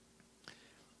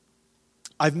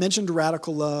 I've mentioned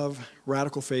radical love,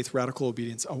 radical faith, radical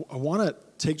obedience. I want to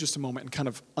take just a moment and kind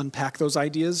of unpack those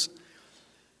ideas.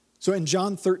 So in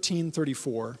John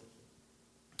 13:34,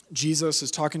 Jesus is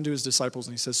talking to his disciples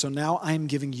and he says, "So now I am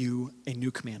giving you a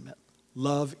new commandment.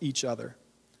 Love each other.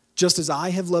 Just as I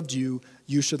have loved you,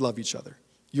 you should love each other.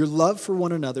 Your love for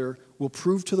one another will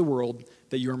prove to the world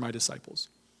that you are my disciples."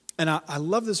 And I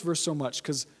love this verse so much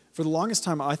because for the longest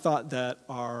time I thought that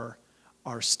our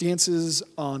stances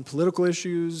on political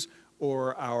issues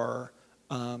or our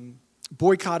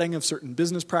boycotting of certain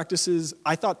business practices,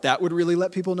 I thought that would really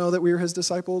let people know that we were his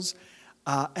disciples.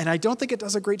 And I don't think it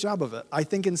does a great job of it. I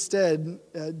think instead,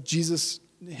 Jesus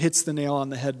hits the nail on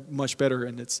the head much better,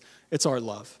 and it's our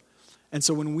love. And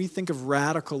so when we think of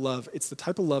radical love, it's the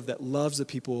type of love that loves the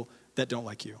people that don't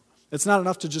like you. It's not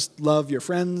enough to just love your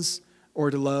friends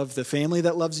or to love the family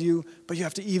that loves you, but you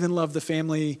have to even love the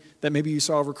family that maybe you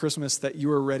saw over Christmas that you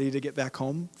were ready to get back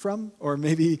home from, or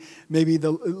maybe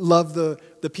love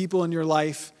the people in your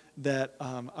life that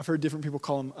I've heard different people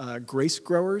call them grace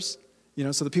growers.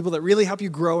 So the people that really help you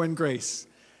grow in grace,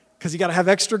 because you got to have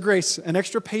extra grace and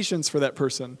extra patience for that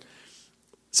person.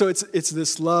 So it's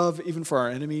this love even for our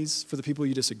enemies, for the people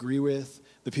you disagree with,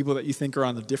 the people that you think are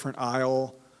on the different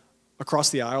aisle, across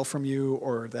the aisle from you,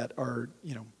 or that are,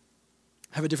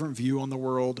 have a different view on the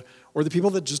world, or the people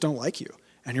that just don't like you.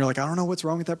 And you're like, I don't know what's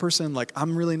wrong with that person. Like,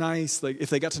 I'm really nice. Like, if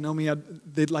they got to know me,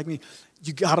 they'd like me.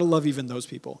 You got to love even those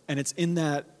people. And it's in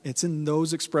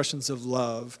those expressions of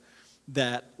love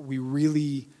that we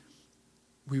really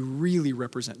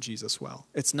represent Jesus well.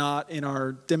 It's not in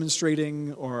our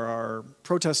demonstrating or our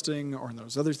protesting or in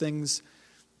those other things.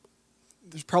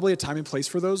 There's probably a time and place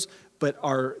for those, but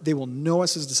they will know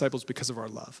us as disciples because of our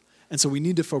love. And so we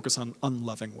need to focus on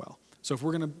loving well. So if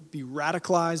we're going to be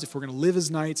radicalized, if we're going to live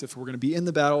as knights, if we're going to be in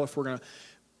the battle, if we're going to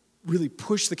really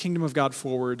push the kingdom of God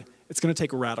forward, it's going to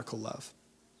take radical love.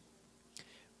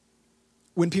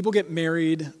 When people get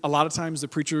married, a lot of times the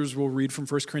preachers will read from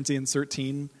 1 Corinthians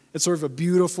 13. It's sort of a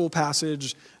beautiful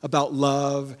passage about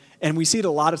love. And we see it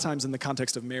a lot of times in the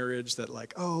context of marriage that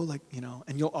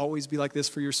and you'll always be like this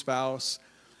for your spouse.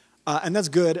 And that's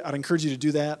good. I'd encourage you to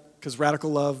do that because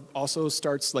radical love also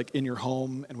starts in your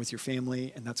home and with your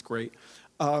family, and that's great.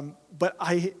 But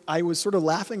I was sort of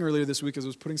laughing earlier this week as I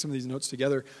was putting some of these notes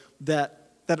together that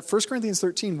 1 Corinthians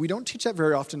 13, we don't teach that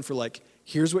very often for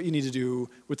here's what you need to do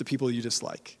with the people you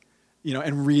dislike,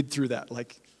 and read through that.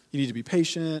 You need to be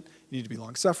patient, you need to be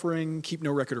long-suffering, keep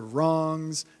no record of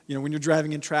wrongs. When you're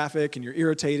driving in traffic and you're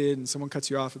irritated and someone cuts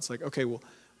you off, it's like, okay,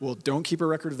 well, don't keep a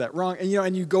record of that wrong. And,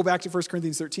 and you go back to 1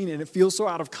 Corinthians 13, and it feels so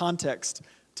out of context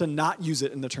to not use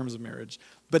it in the terms of marriage.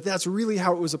 But that's really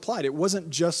how it was applied. It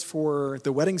wasn't just for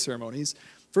the wedding ceremonies.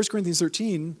 1 Corinthians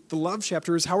 13, the love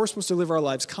chapter, is how we're supposed to live our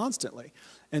lives constantly.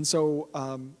 And so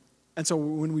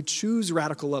when we choose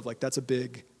radical love, that's a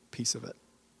big piece of it.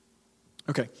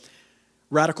 Okay,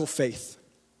 radical faith.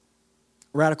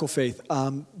 Radical faith.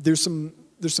 There's some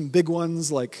big ones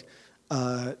like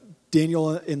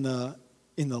Daniel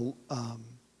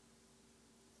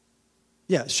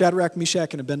Shadrach,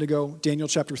 Meshach, and Abednego, Daniel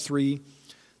chapter 3.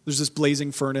 There's this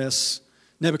blazing furnace.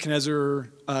 Nebuchadnezzar,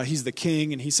 he's the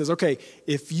king, and he says, okay,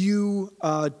 if you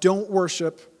don't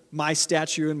worship my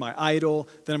statue and my idol,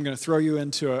 then I'm going to throw you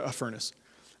into a furnace,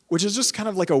 which is just kind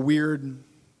of a weird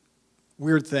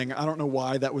thing. I don't know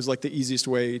why that was the easiest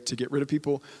way to get rid of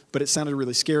people, but it sounded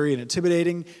really scary and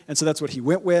intimidating, and so that's what he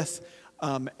went with.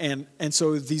 And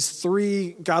so these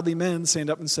three godly men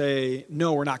stand up and say,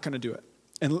 no, we're not going to do it.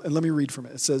 And let me read from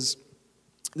it. It says,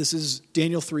 this is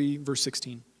Daniel 3, verse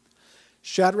 16.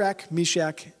 Shadrach,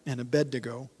 Meshach, and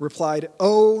Abednego replied,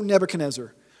 O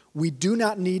Nebuchadnezzar, we do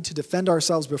not need to defend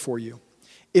ourselves before you.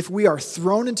 If we are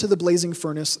thrown into the blazing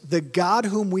furnace, the God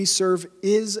whom we serve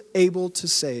is able to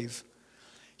save.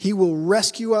 He will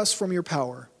rescue us from your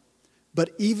power. But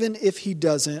even if he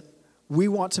doesn't, we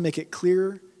want to make it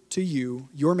clear to you,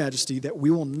 your majesty, that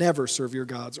we will never serve your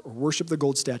gods or worship the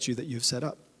gold statue that you have set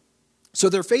up. So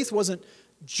their faith wasn't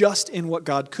just in what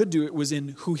God could do, it was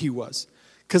in who he was.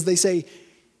 Because they say,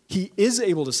 he is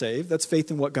able to save, that's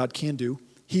faith in what God can do.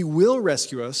 He will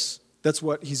rescue us, that's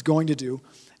what he's going to do.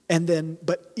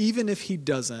 But even if he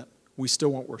doesn't, we still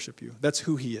won't worship you. That's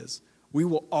who he is. We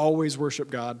will always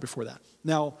worship God before that.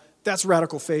 Now, that's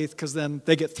radical faith because then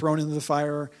they get thrown into the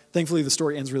fire. Thankfully, the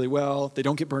story ends really well. They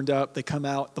don't get burned up. They come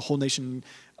out. The whole nation,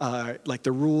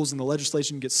 the rules and the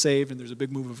legislation gets saved, and there's a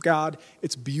big move of God.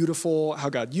 It's beautiful how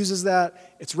God uses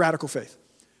that. It's radical faith.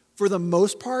 For the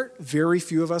most part, very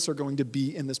few of us are going to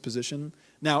be in this position.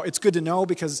 Now, it's good to know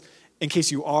because in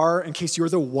case you're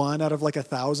the one out of like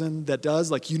 1,000 that does,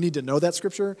 like you need to know that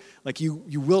scripture. Like you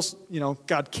will,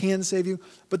 God can save you.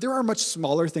 But there are much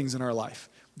smaller things in our life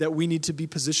that we need to be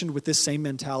positioned with this same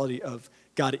mentality of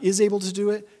God is able to do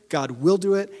it, God will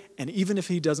do it, and even if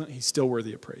he doesn't, he's still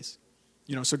worthy of praise.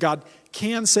 So God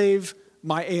can save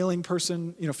my ailing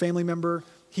person, family member.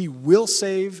 He will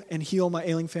save and heal my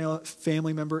ailing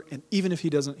family member, and even if he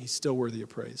doesn't, he's still worthy of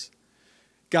praise.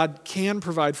 God can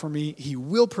provide for me, he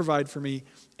will provide for me,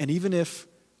 and even if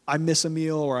I miss a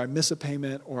meal or I miss a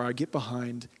payment or I get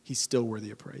behind, he's still worthy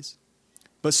of praise.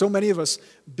 But so many of us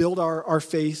build our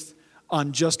faith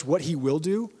on just what he will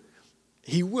do.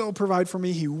 He will provide for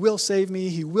me, he will save me,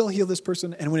 he will heal this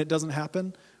person, and when it doesn't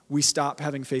happen, we stop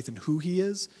having faith in who he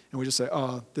is, and we just say,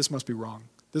 oh, this must be wrong.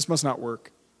 This must not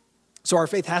work. So our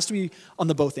faith has to be on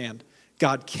the both end.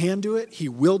 God can do it, he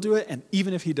will do it, and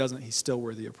even if he doesn't, he's still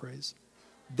worthy of praise.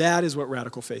 That is what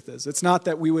radical faith is. It's not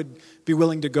that we would be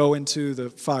willing to go into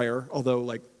the fire,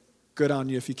 although, good on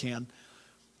you if you can.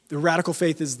 The radical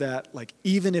faith is that,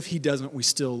 even if he doesn't, we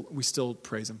still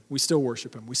praise him. We still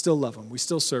worship him. We still love him. We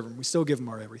still serve him. We still give him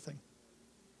our everything.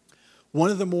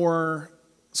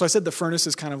 So I said the furnace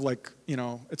is kind of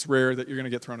it's rare that you're going to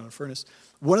get thrown in a furnace.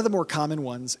 One of the more common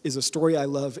ones is a story I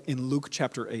love in Luke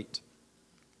chapter 8.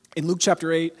 In Luke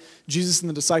chapter 8, Jesus and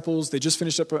the disciples, they just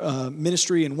finished up a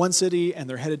ministry in one city, and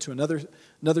they're headed to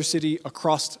another city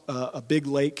across a big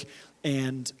lake.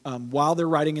 And while they're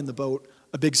riding in the boat,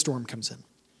 a big storm comes in.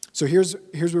 So here's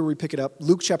where we pick it up.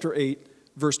 Luke chapter 8,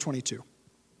 verse 22.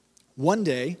 One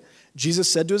day, Jesus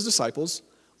said to his disciples,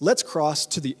 "Let's cross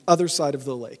to the other side of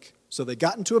the lake." So they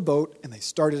got into a boat, and they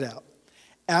started out.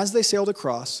 As they sailed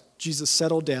across, Jesus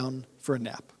settled down for a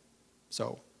nap.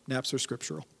 So naps are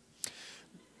scriptural.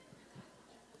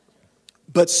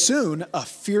 But soon, a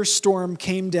fierce storm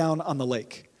came down on the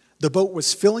lake. The boat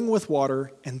was filling with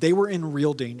water, and they were in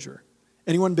real danger.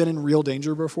 Anyone been in real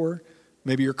danger before?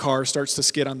 Maybe your car starts to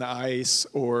skid on the ice,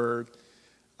 or,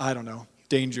 I don't know,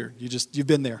 danger. You've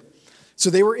been there. So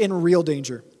they were in real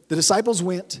danger. The disciples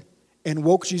went and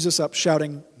woke Jesus up,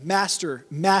 shouting, "Master,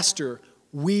 Master,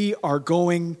 we are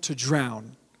going to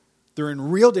drown." They're in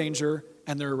real danger,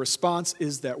 and their response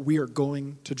is that we are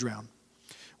going to drown.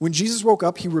 When Jesus woke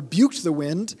up, he rebuked the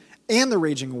wind and the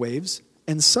raging waves,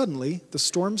 and suddenly the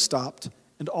storm stopped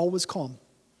and all was calm.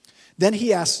 Then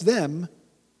he asked them,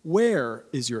 "Where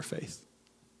is your faith?"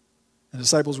 The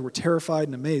disciples were terrified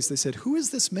and amazed. They said, "Who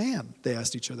is this man?" they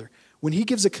asked each other. "When he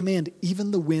gives a command, even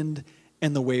the wind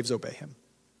and the waves obey him."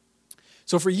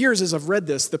 So for years, as I've read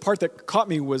this, the part that caught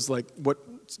me was what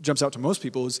jumps out to most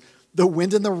people is the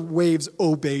wind and the waves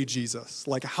obey Jesus.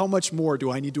 How much more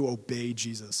do I need to obey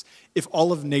Jesus if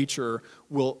all of nature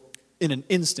will, in an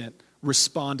instant,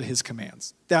 respond to his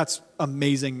commands? That's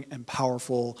amazing and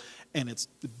powerful, and it's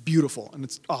beautiful, and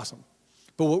it's awesome.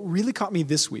 But what really caught me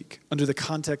this week, under the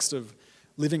context of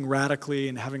living radically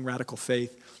and having radical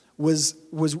faith, was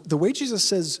the way Jesus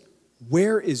says,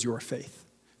 "Where is your faith?"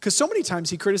 Because so many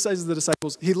times he criticizes the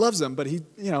disciples. He loves them, but he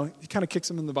kind of kicks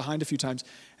them in the behind a few times.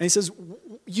 And he says,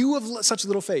 "You have such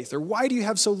little faith," or "Why do you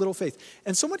have so little faith?"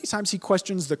 And so many times he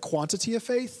questions the quantity of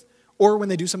faith, or when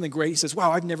they do something great, he says,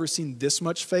 "Wow, I've never seen this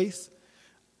much faith."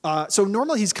 So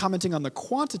normally he's commenting on the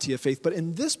quantity of faith, but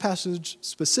in this passage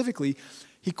specifically,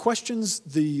 he questions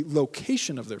the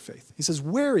location of their faith. He says,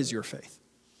 "Where is your faith?"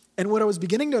 And what I was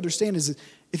beginning to understand is that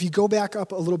if you go back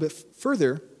up a little bit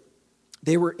further,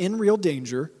 they were in real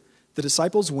danger. The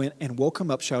disciples went and woke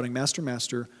him up shouting, "Master,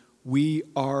 Master, we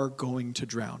are going to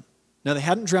drown." Now, they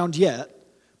hadn't drowned yet,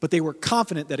 but they were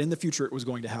confident that in the future it was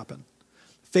going to happen.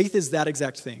 Faith is that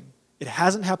exact thing. It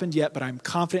hasn't happened yet, but I'm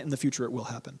confident in the future it will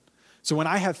happen. So when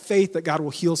I have faith that God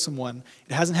will heal someone,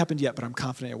 it hasn't happened yet, but I'm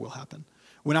confident it will happen.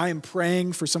 When I am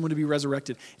praying for someone to be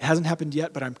resurrected, it hasn't happened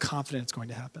yet, but I'm confident it's going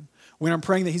to happen. When I'm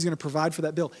praying that he's going to provide for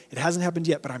that bill, it hasn't happened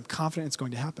yet, but I'm confident it's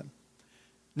going to happen.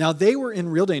 Now, they were in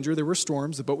real danger. There were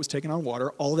storms. The boat was taking on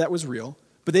water. All of that was real.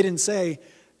 But they didn't say,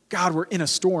 "God, we're in a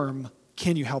storm.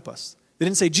 Can you help us?" They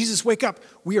didn't say, "Jesus, wake up.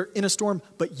 We are in a storm,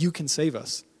 but you can save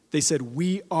us." They said,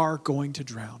 "We are going to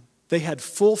drown." They had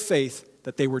full faith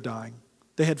that they were dying.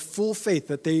 They had full faith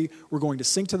that they were going to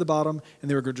sink to the bottom,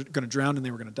 and they were going to drown, and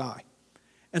they were going to die.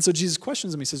 And so Jesus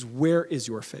questions them. He says, "Where is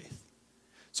your faith?"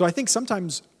 So I think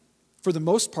sometimes, for the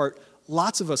most part,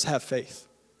 lots of us have faith.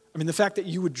 I mean, the fact that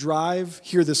you would drive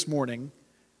here this morning,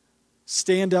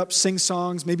 stand up, sing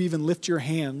songs, maybe even lift your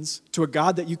hands to a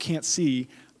God that you can't see,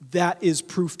 that is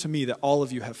proof to me that all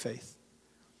of you have faith.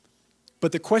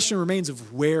 But the question remains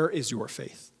of where is your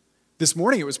faith? This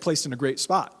morning it was placed in a great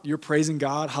spot. You're praising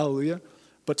God, hallelujah.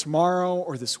 but tomorrow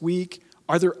or this week,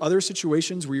 are there other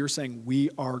situations where you're saying, we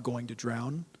are going to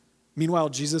drown? Meanwhile,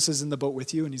 Jesus is in the boat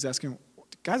with you, and he's asking,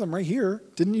 guys, I'm right here.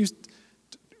 Didn't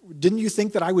you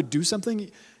think that I would do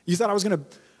something? You thought I was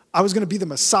going to be the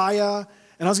Messiah,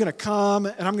 and I was going to come,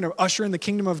 and I'm going to usher in the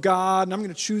kingdom of God, and I'm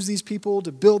going to choose these people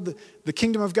to build the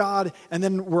kingdom of God, and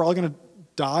then we're all going to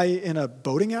die in a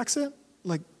boating accident?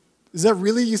 Like, is that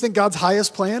really, you think God's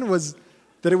highest plan was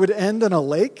that it would end in a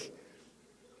lake?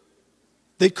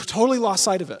 They totally lost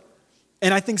sight of it.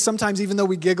 And I think sometimes, even though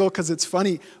we giggle because it's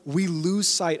funny, we lose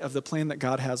sight of the plan that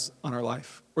God has on our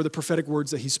life, or the prophetic words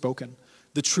that he's spoken,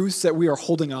 the truths that we are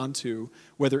holding on to,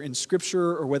 whether in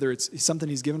Scripture or whether it's something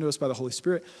he's given to us by the Holy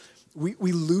Spirit.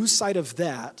 We lose sight of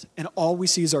that, and all we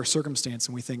see is our circumstance,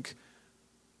 and we think,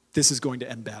 this is going to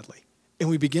end badly. And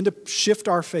we begin to shift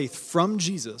our faith from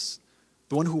Jesus,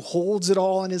 the one who holds it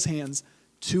all in his hands,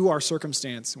 to our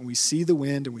circumstance. And we see the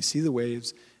wind and we see the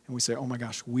waves, and we say, oh my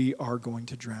gosh, we are going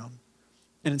to drown.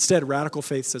 And instead, radical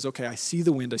faith says, okay, I see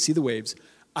the wind, I see the waves,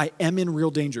 I am in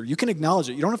real danger. You can acknowledge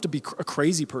it. You don't have to be a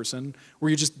crazy person where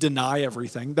you just deny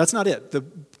everything. That's not it.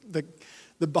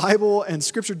 The Bible and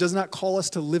Scripture does not call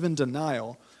us to live in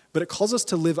denial, but it calls us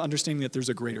to live understanding that there's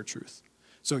a greater truth.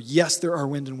 So yes, there are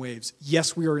wind and waves.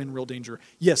 Yes, we are in real danger.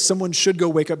 Yes, someone should go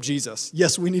wake up Jesus.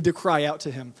 Yes, we need to cry out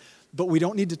to him. But we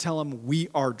don't need to tell him we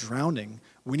are drowning.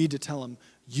 We need to tell him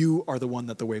you are the one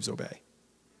that the waves obey.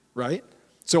 Right?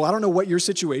 So I don't know what your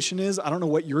situation is. I don't know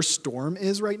what your storm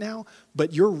is right now,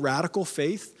 but your radical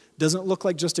faith doesn't look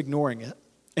like just ignoring it.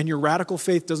 And your radical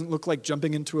faith doesn't look like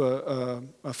jumping into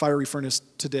a fiery furnace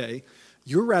today.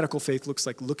 Your radical faith looks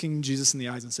like looking Jesus in the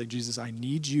eyes and saying, Jesus, I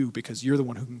need you because you're the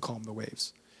one who can calm the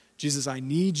waves. Jesus, I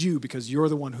need you because you're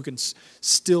the one who can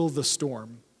still the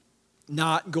storm.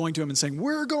 Not going to him and saying,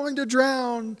 we're going to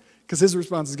drown, because his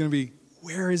response is going to be,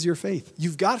 where is your faith?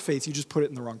 You've got faith, you just put it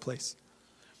in the wrong place.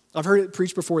 I've heard it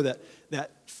preached before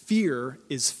that fear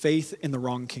is faith in the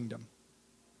wrong kingdom.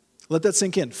 Let that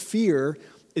sink in. Fear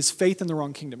is faith in the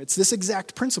wrong kingdom. It's this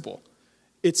exact principle.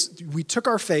 We took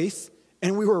our faith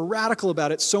and we were radical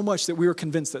about it so much that we were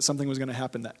convinced that something was going to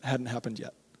happen that hadn't happened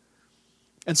yet.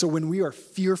 And so when we are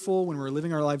fearful, when we're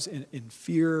living our lives in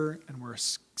fear and we're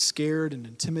scared and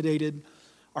intimidated,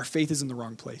 our faith is in the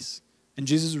wrong place. And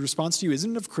Jesus' response to you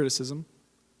isn't of criticism.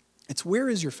 It's, where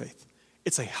is your faith?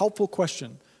 It's a helpful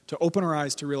question to open our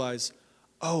eyes to realize,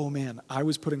 oh man, I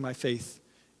was putting my faith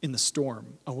in the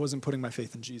storm. I wasn't putting my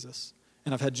faith in Jesus.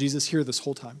 And I've had Jesus here this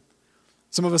whole time.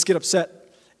 Some of us get upset,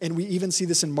 and we even see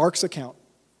this in Mark's account.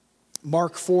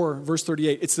 Mark 4, verse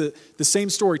 38. It's the same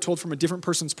story told from a different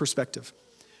person's perspective.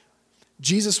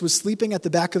 Jesus was sleeping at the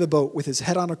back of the boat with his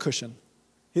head on a cushion.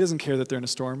 He doesn't care that they're in a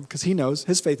storm because he knows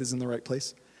his faith is in the right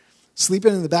place.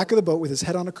 Sleeping in the back of the boat with his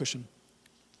head on a cushion.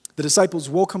 The disciples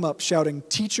woke him up shouting,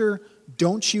 Teacher,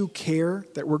 don't you care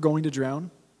that we're going to drown?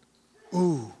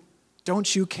 Ooh,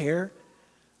 don't you care?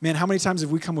 Man, how many times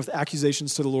have we come with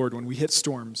accusations to the Lord when we hit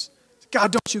storms?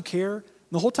 God, don't you care? And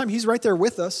the whole time he's right there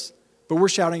with us, but we're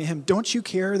shouting at him, don't you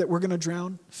care that we're going to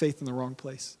drown? Faith in the wrong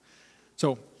place.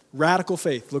 So radical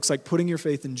faith looks like putting your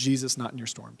faith in Jesus, not in your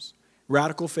storms.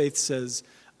 Radical faith says,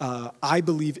 I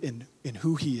believe in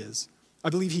who he is. I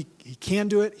believe he can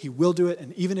do it, he will do it,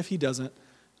 and even if he doesn't,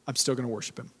 I'm still going to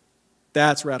worship him.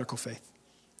 That's radical faith.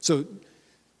 So,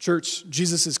 church,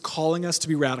 Jesus is calling us to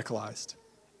be radicalized.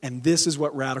 And this is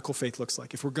what radical faith looks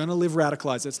like. If we're going to live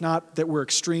radicalized, it's not that we're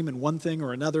extreme in one thing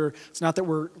or another. It's not that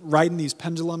we're riding these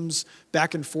pendulums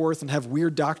back and forth and have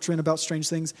weird doctrine about strange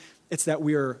things. It's that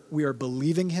we are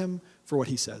believing him for what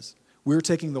he says. We're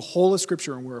taking the whole of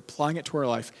Scripture and we're applying it to our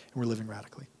life, and we're living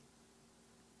radically.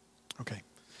 Okay.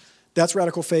 That's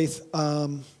radical faith.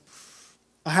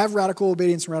 I have radical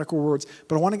obedience and radical rewards,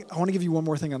 but I want to give you one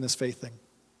more thing on this faith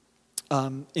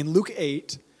thing. In Luke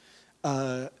 8,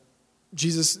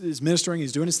 Jesus is ministering,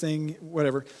 he's doing his thing,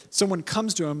 whatever. Someone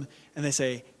comes to him and they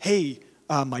say, hey,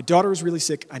 my daughter is really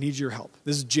sick, I need your help.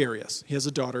 This is Jairus. He has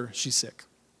a daughter, she's sick.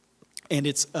 And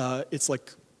it's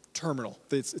like terminal.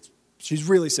 She's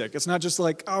really sick. It's not just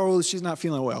like, oh, she's not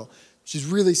feeling well. She's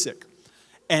really sick.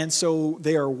 And so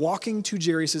they are walking to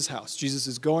Jairus' house. Jesus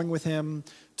is going with him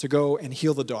to go and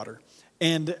heal the daughter.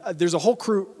 And there's a whole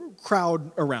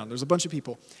crowd around. There's a bunch of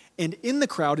people. And in the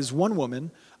crowd is one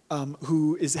woman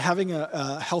who is having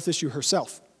a health issue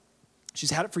herself.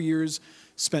 She's had it for years,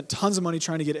 spent tons of money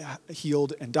trying to get it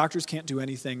healed, and doctors can't do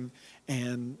anything,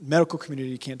 and medical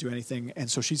community can't do anything, and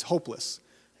so she's hopeless.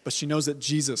 But she knows that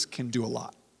Jesus can do a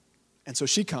lot. And so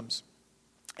she comes.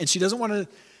 And she doesn't want to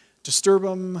disturb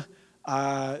him.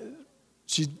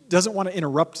 She doesn't want to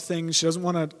interrupt things. She doesn't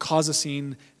want to cause a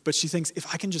scene. but she thinks,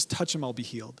 if I can just touch him, I'll be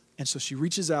healed. And so she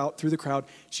reaches out through the crowd.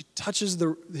 She touches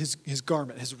his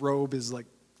garment, his robe, his like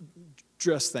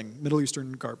dress thing, Middle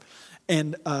Eastern garb.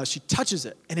 And she touches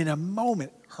it. And in a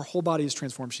moment, her whole body is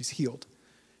transformed. She's healed.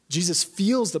 Jesus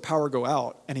feels the power go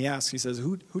out, and he asks, he says,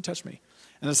 who touched me?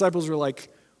 And the disciples are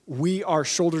like, we are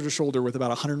shoulder to shoulder with about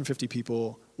 150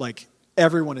 people. Like,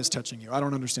 everyone is touching you. I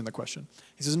don't understand the question.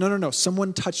 He says, no.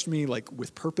 Someone touched me, like,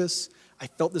 with purpose. I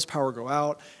felt this power go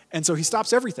out. And so he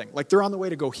stops everything. Like, they're on the way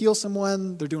to go heal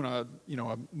someone. They're doing a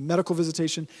medical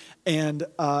visitation. And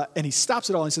he stops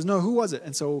it all. And he says, no, who was it?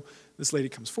 And so this lady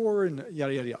comes forward and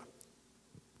yada, yada, yada.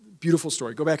 Beautiful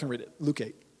story. Go back and read it. Luke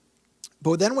 8.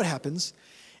 But then what happens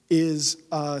is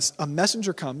a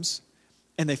messenger comes,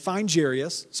 and they find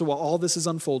Jairus. So while all this is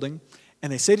unfolding,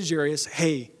 and they say to Jairus,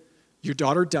 hey, your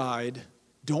daughter died.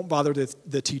 Don't bother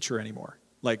the teacher anymore.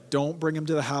 Like, don't bring him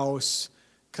to the house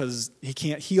because he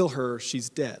can't heal her. She's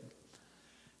dead.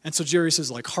 And so Jairus is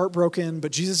like heartbroken,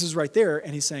 but Jesus is right there,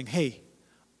 and he's saying, hey,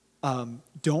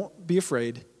 don't be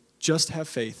afraid. Just have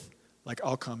faith. Like,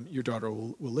 I'll come. Your daughter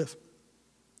will live.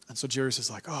 And so Jairus is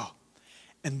like, oh.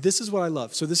 And this is what I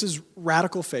love. So this is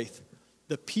radical faith.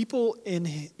 The people in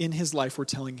his life were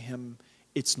telling him,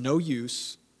 it's no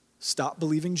use. Stop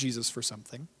believing Jesus for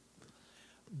something.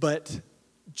 But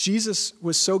Jesus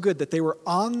was so good that they were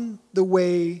on the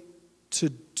way to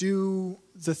do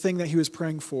the thing that he was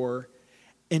praying for,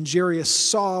 and Jairus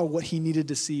saw what he needed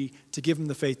to see to give him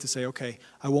the faith to say, okay,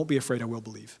 I won't be afraid, I will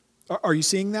believe. Are you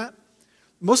seeing that?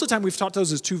 Most of the time we've taught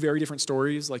those as two very different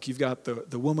stories. Like, you've got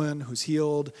the woman who's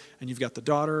healed, and you've got the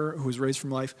daughter who was raised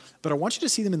from life. But I want you to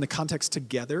see them in the context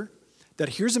together, that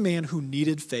here's a man who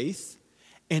needed faith,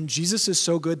 and Jesus is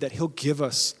so good that he'll give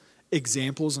us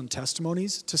examples and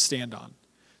testimonies to stand on.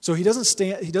 So he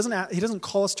doesn't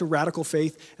call us to radical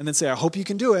faith and then say, I hope you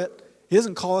can do it. He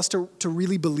doesn't call us to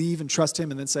really believe and trust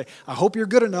him and then say, I hope you're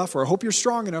good enough, or I hope you're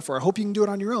strong enough, or I hope you can do it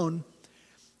on your own.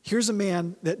 Here's a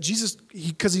man that Jesus,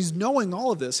 because he's knowing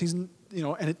all of this, and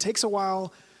it takes a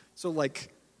while. So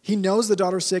like, he knows the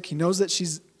daughter's sick. He knows that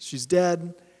she's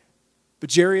dead,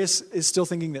 but Jairus is still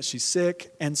thinking that she's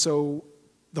sick. And so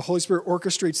the Holy Spirit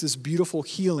orchestrates this beautiful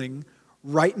healing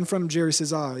right in front of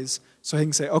Jairus' eyes, so he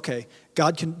can say, okay,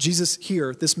 Jesus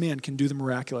here, this man can do the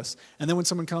miraculous. And then when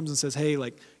someone comes and says, hey,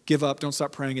 like, give up, don't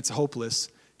stop praying, it's hopeless,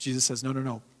 Jesus says,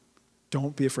 no,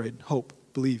 don't be afraid, hope,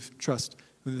 believe, trust,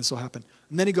 and this will happen.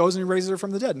 And then he goes and he raises her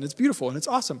from the dead, and it's beautiful, and it's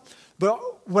awesome. But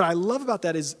what I love about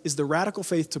that is the radical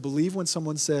faith to believe when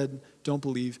someone said, don't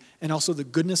believe, and also the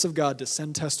goodness of God to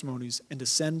send testimonies and to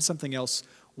send something else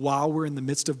while we're in the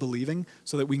midst of believing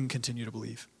so that we can continue to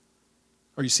believe.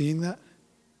 Are you seeing that?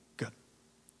 Good.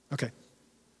 Okay.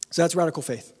 So that's radical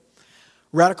faith.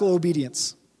 Radical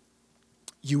obedience.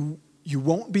 You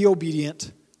won't be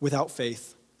obedient without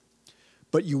faith,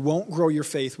 but you won't grow your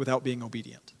faith without being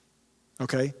obedient.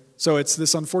 Okay? So it's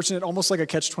this unfortunate, almost like a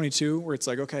catch-22, where it's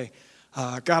like, okay,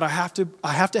 God, I have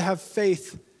to have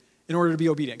faith in order to be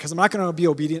obedient, because I'm not going to be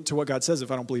obedient to what God says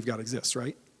if I don't believe God exists,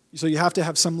 right? So you have to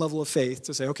have some level of faith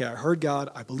to say, okay, I heard God,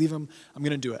 I believe him, I'm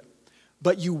going to do it.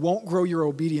 But you won't grow your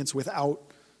obedience without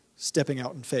stepping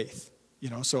out in faith.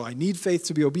 So I need faith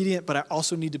to be obedient, but I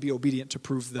also need to be obedient to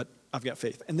prove that I've got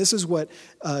faith. And this is what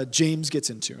James gets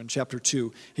into in chapter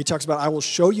 2. He talks about, I will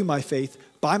show you my faith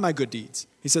by my good deeds.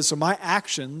 He says, so my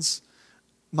actions,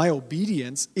 my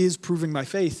obedience is proving my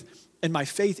faith, and my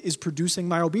faith is producing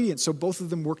my obedience. So both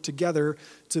of them work together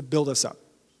to build us up.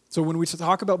 So when we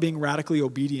talk about being radically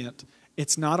obedient,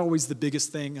 it's not always the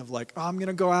biggest thing of like, oh, I'm going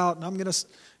to go out and I'm going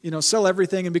to, sell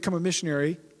everything and become a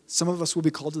missionary. Some of us will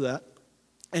be called to that.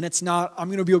 And it's not, I'm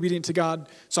going to be obedient to God,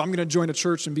 so I'm going to join a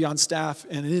church and be on staff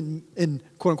and in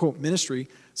quote-unquote ministry.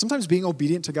 Sometimes being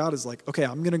obedient to God is like, okay,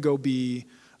 I'm going to go be,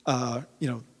 I'm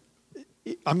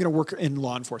going to work in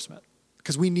law enforcement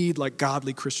because we need like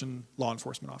godly Christian law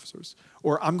enforcement officers.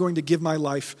 Or I'm going to give my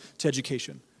life to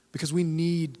education because we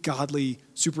need godly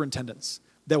superintendents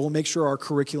that will make sure our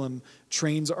curriculum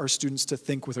trains our students to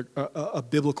think with a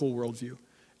biblical worldview.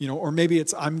 Or maybe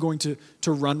it's I'm going to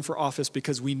run for office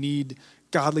because we need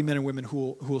godly men and women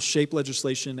who will shape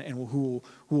legislation and who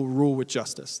will rule with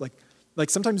justice. Like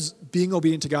sometimes being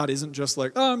obedient to God isn't just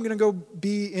like, oh, I'm going to go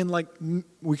be in like,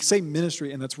 we say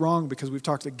ministry, and that's wrong because we've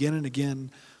talked again and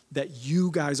again that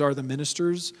you guys are the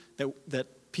ministers,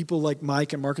 that people like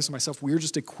Mike and Marcus and myself, we're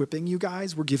just equipping you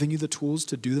guys. We're giving you the tools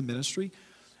to do the ministry.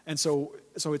 And so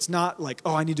it's not like,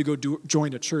 oh, I need to go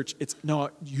join a church. It's no,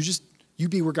 you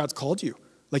be where God's called you.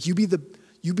 Like you be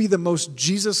the most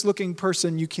Jesus-looking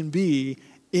person you can be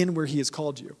in where he has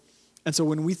called you. And so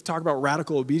when we talk about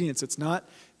radical obedience, it's not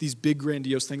these big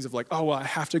grandiose things of like, oh, well, I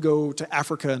have to go to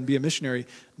Africa and be a missionary.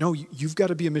 No, you've got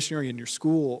to be a missionary in your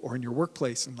school or in your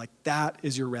workplace. And like that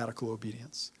is your radical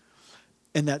obedience.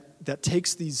 And that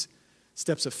takes these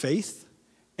steps of faith,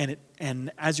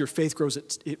 and as your faith grows,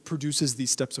 it produces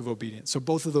these steps of obedience. So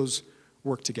both of those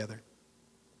work together.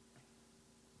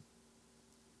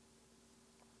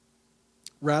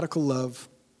 Radical love,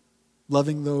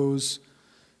 loving those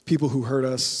people who hurt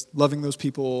us, loving those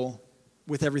people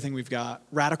with everything we've got.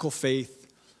 Radical faith,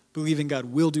 believing God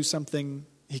will do something,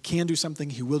 he can do something,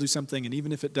 he will do something, and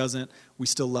even if it doesn't, we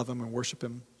still love him and worship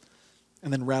him.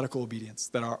 And then radical obedience,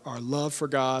 that our love for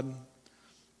God,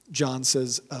 John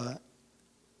says,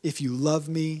 if you love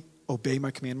me, obey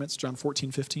my commandments, John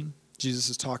 14:15. Jesus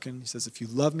is talking, he says, if you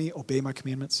love me, obey my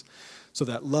commandments. So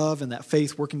that love and that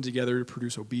faith working together to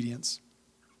produce obedience.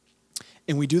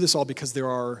 And we do this all because there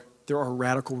are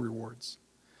radical rewards.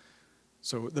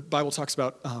 So the Bible talks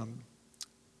about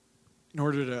in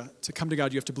order to come to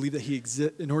God, you have to believe that he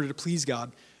exists. In order to please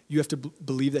God, you have to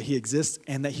believe that he exists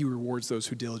and that he rewards those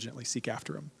who diligently seek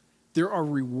after him. There are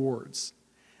rewards.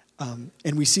 And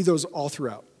we see those all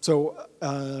throughout. So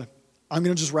I'm going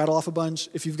to just rattle off a bunch.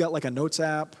 If you've got like a notes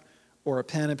app or a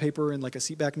pen and paper and like a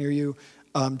seat back near you,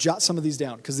 jot some of these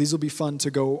down because these will be fun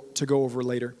to go over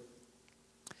later.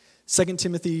 2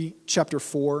 Timothy chapter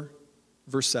 4,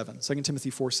 verse 7. 2 Timothy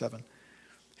 4:7.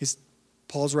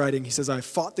 Paul's writing, he says, I have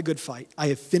fought the good fight. I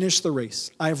have finished the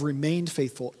race. I have remained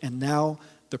faithful. And now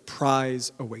the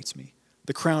prize awaits me,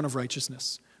 the crown of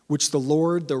righteousness, which the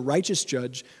Lord, the righteous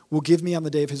judge, will give me on the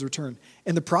day of his return.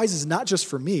 And the prize is not just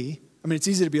for me. I mean, it's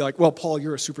easy to be like, well, Paul,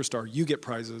 you're a superstar. You get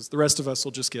prizes. The rest of us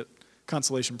will just get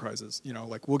consolation prizes. You know,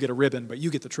 like we'll get a ribbon, but you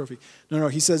get the trophy. No,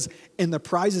 he says, and the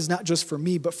prize is not just for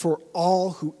me, but for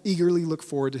all who eagerly look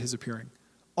forward to his appearing.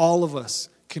 All of us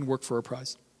can work for a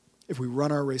prize if we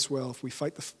run our race well, if we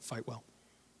fight the fight well.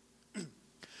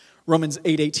 Romans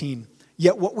 8:18.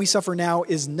 Yet what we suffer now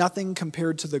is nothing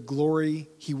compared to the glory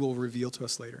he will reveal to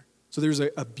us later. So there's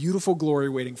a beautiful glory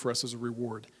waiting for us as a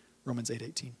reward. Romans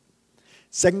 8:18.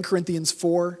 2 Corinthians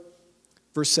 4,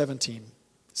 verse 17.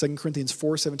 2 Corinthians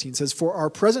 4:17 says, for our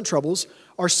present troubles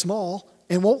are small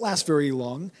and won't last very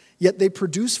long, yet they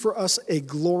produce for us a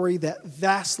glory that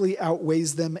vastly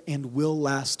outweighs them and will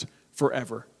last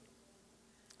forever.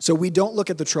 So we don't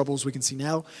look at the troubles we can see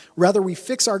now. Rather, we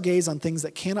fix our gaze on things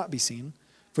that cannot be seen.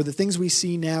 For the things we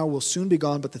see now will soon be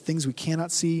gone, but the things we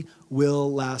cannot see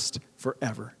will last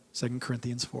forever. 2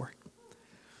 Corinthians 4.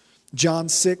 John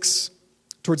 6,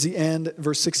 towards the end,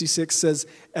 verse 66 says,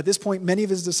 at this point, many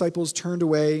of his disciples turned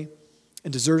away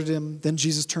and deserted him. Then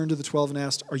Jesus turned to the 12 and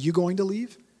asked, are you going to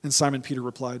leave? And Simon Peter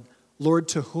replied, Lord,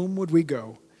 to whom would we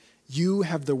go? You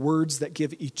have the words that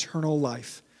give eternal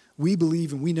life. We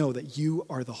believe and we know that you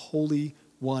are the Holy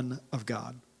One of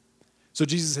God. So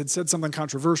Jesus had said something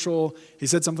controversial. He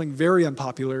said something very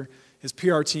unpopular. His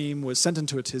PR team was sent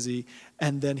into a tizzy.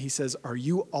 And then he says, are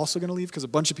you also going to leave? Because a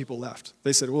bunch of people left.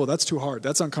 They said, well, that's too hard.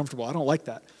 That's uncomfortable. I don't like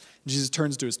that. And Jesus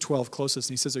turns to his 12 closest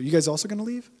and he says, are you guys also going to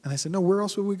leave? And they said, no, where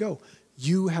else would we go?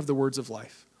 You have the words of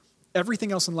life.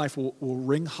 Everything else in life will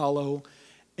ring hollow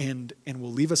and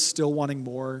will leave us still wanting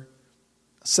more.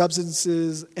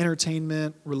 Substances,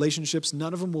 entertainment, relationships,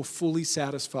 none of them will fully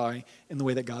satisfy in the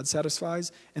way that God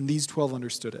satisfies. And these 12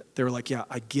 understood it. They were like, yeah,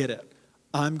 I get it.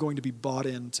 I'm going to be bought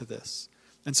into this.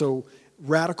 And so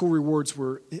radical rewards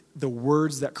were the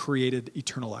words that created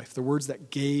eternal life, the words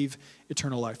that gave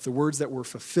eternal life, the words that were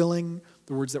fulfilling,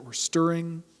 the words that were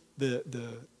stirring, the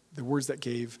words that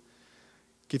gave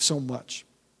so much.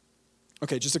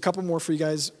 Okay, just a couple more for you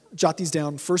guys. Jot these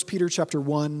down. 1 Peter chapter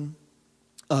 1.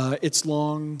 It's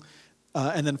long,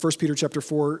 and then 1 Peter chapter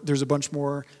 4, there's a bunch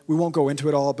more. We won't go into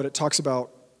it all, but it talks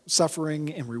about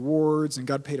suffering and rewards, and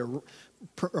God paid a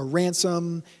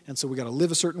ransom, and so we got to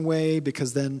live a certain way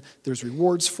because then there's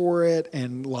rewards for it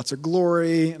and lots of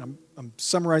glory. And I'm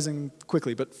summarizing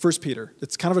quickly, but 1 Peter,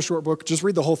 it's kind of a short book. Just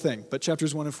read the whole thing, but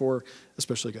chapters 1 and 4,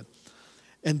 especially good.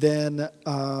 And then,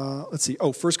 1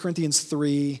 Corinthians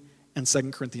 3 and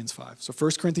 2 Corinthians 5. So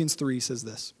 1 Corinthians 3 says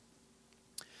this.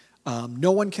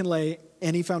 No one can lay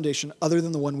any foundation other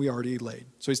than the one we already laid.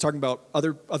 So he's talking about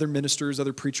other ministers,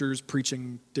 other preachers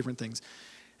preaching different things.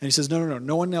 And he says,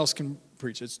 no one else can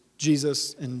preach. It's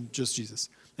Jesus and just Jesus.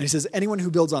 And he says, anyone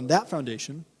who builds on that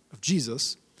foundation of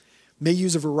Jesus may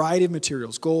use a variety of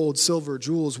materials, gold, silver,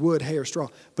 jewels, wood, hay, or straw.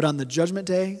 But on the judgment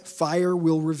day, fire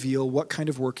will reveal what kind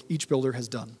of work each builder has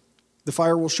done. The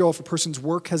fire will show if a person's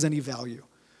work has any value.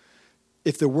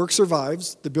 If the work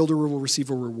survives, the builder will receive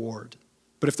a reward.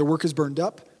 But if the work is burned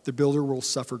up, the builder will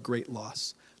suffer great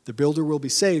loss. The builder will be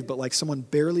saved, but like someone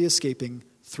barely escaping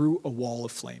through a wall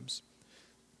of flames.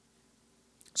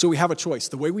 So we have a choice.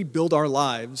 The way we build our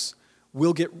lives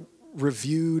will get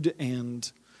reviewed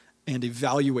and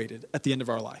evaluated at the end of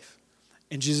our life.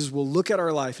 And Jesus will look at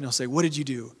our life and he'll say, what did you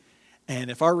do? And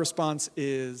if our response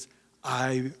is,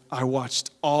 I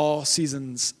watched all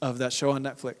seasons of that show on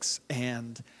Netflix,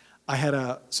 and I had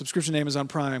a subscription to Amazon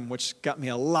Prime, which got me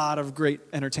a lot of great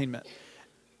entertainment.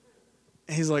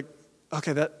 And he's like,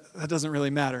 okay, that doesn't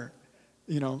really matter.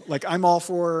 Like I'm all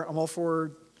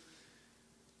for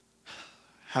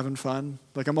having fun.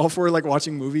 Like I'm all for like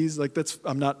watching movies. Like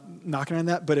I'm not knocking on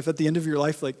that. But if at the end of your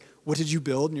life, like, what did you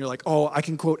build? And you're like, oh, I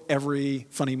can quote every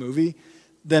funny movie.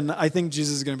 Then I think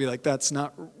Jesus is going to be like, that's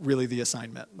not really the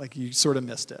assignment. Like you sort of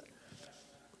missed it.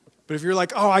 But if you're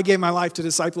like, oh, I gave my life to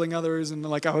discipling others and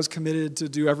like I was committed to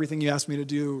do everything you asked me to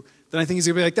do, then I think he's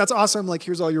going to be like, that's awesome. Like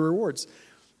here's all your rewards.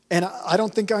 And I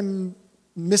don't think I'm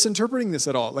misinterpreting this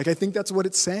at all. Like I think that's what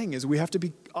it's saying is we have to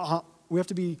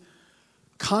be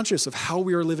conscious of how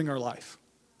we are living our life.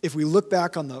 If we look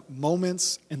back on the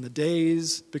moments and the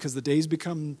days, because the days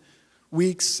become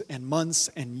weeks and months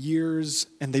and years,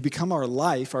 and they become our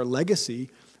life, our legacy,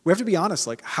 we have to be honest,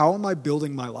 like, how am I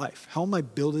building my life? How am I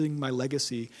building my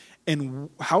legacy? And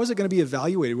how is it going to be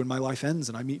evaluated when my life ends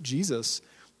and I meet Jesus?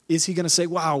 Is he going to say,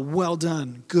 wow, well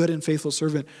done, good and faithful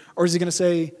servant? Or is he going to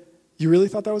say, you really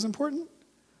thought that was important?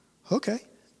 Okay.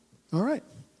 All right.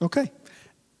 Okay.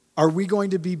 Are we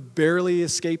going to be barely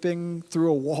escaping through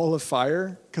a wall of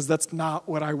fire? Because that's not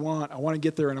what I want. I want to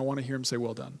get there and I want to hear him say,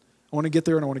 well done. I want to get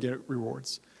there and I want to get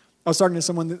rewards. I was talking to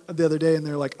someone the other day and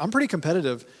they're like, I'm pretty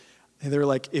competitive. And they're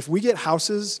like, if we get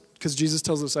houses, because Jesus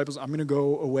tells the disciples, I'm going to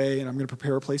go away and I'm going to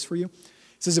prepare a place for you.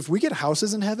 He says, if we get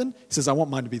houses in heaven, he says, I want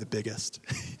mine to be the biggest.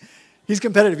 He's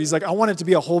competitive. He's like, I want it to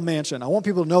be a whole mansion. I want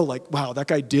people to know, like, wow, that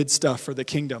guy did stuff for the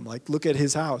kingdom. Like, look at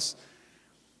his house.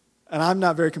 And I'm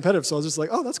not very competitive, so I was just like,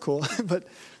 oh, that's cool. But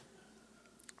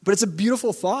it's a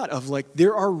beautiful thought of, like,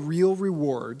 there are real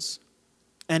rewards,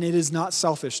 and it is not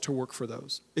selfish to work for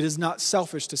those. It is not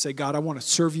selfish to say, God, I want to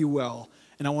serve you well,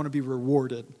 and I want to be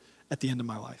rewarded at the end of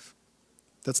my life.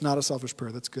 That's not a selfish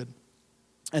prayer. That's good.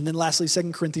 And then lastly,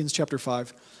 2 Corinthians chapter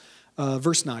 5,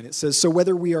 verse 9. It says, so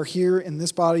whether we are here in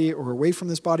this body or away from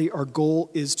this body, our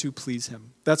goal is to please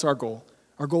him. That's our goal.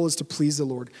 Our goal is to please the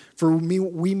Lord. For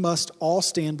we must all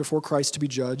stand before Christ to be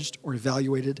judged or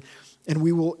evaluated, and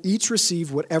we will each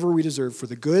receive whatever we deserve for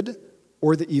the good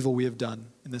or the evil we have done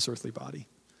in this earthly body.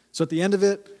 So at the end of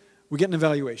it, we get an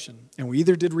evaluation, and we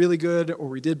either did really good or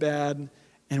we did bad,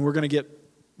 and we're going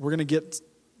to get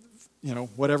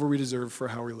whatever we deserve for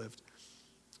how we lived.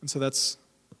 And so that's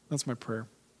my prayer.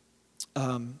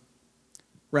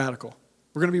 Radical.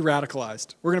 We're going to be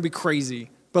radicalized. We're going to be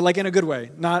crazy, but like in a good way,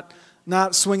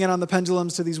 not swinging on the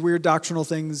pendulums to these weird doctrinal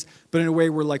things, but in a way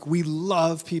where like we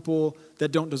love people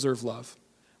that don't deserve love.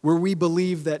 Where we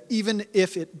believe that even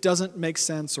if it doesn't make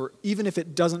sense or even if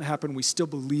it doesn't happen, we still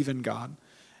believe in God.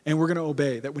 And we're going to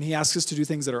obey. That when he asks us to do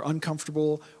things that are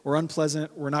uncomfortable or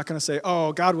unpleasant, we're not going to say,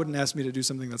 oh, God wouldn't ask me to do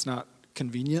something that's not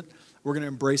convenient. We're going to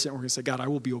embrace it and we're going to say, God, I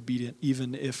will be obedient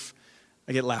even if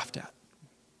I get laughed at.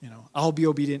 I'll be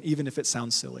obedient even if it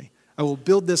sounds silly. I will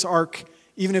build this ark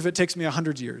even if it takes me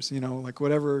 100 years, like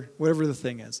whatever the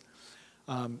thing is.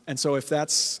 And so if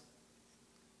that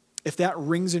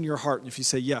rings in your heart, and if you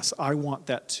say, yes, I want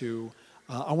that too,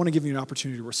 I want to give you an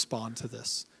opportunity to respond to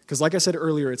this. Because like I said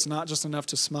earlier, it's not just enough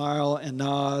to smile and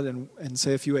nod and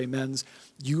say a few amens.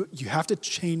 You have to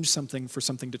change something for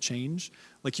something to change.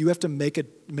 Like you have to make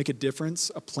a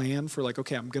difference, a plan for like,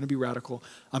 okay, I'm going to be radical.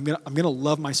 I'm going to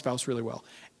love my spouse really well.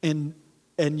 And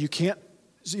you can't,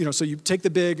 so you take the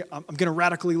big, I'm going to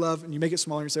radically love, and you make it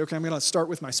smaller and you say, okay, I'm going to start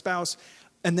with my spouse.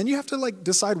 And then you have to like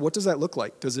decide, what does that look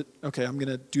like? I'm going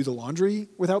to do the laundry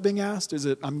without being asked? Is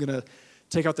it, I'm going to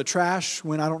take out the trash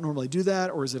when I don't normally do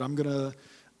that? Or is it, I'm going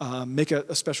to make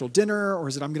a special dinner? Or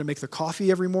is it, I'm going to make the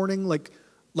coffee every morning? Like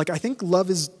I think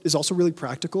love is also really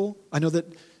practical. I know that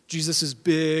Jesus is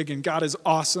big and God is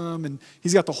awesome and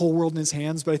he's got the whole world in his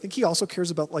hands, but I think he also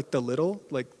cares about like the little,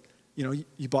 like,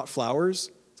 you bought flowers.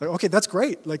 It's like, okay, that's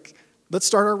great. Like, let's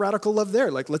start our radical love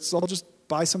there. Like, let's all just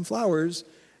buy some flowers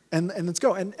and let's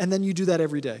go. And then you do that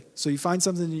every day. So you find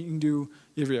something that you can do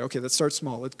every day. Okay, let's start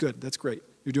small. That's good. That's great.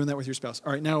 You're doing that with your spouse.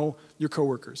 All right, now your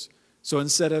coworkers. So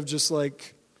instead of just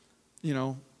like,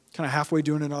 kind of halfway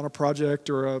doing it on a project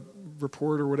or a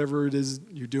report or whatever it is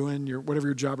you're doing, whatever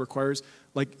your job requires,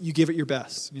 like you give it your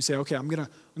best. And you say, okay, I'm gonna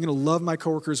love my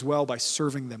coworkers well by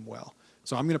serving them well.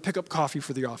 So I'm going to pick up coffee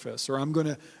for the office, or I'm going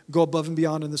to go above and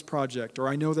beyond in this project, or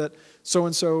I know that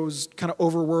so-and-so's kind of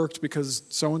overworked because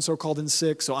so-and-so called in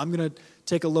sick, so I'm going to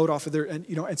take a load off of their, and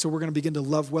so we're going to begin to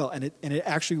love well. And it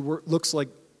actually looks like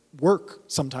work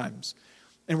sometimes.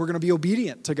 And we're going to be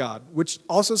obedient to God, which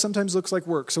also sometimes looks like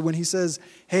work. So when he says,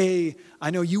 hey, I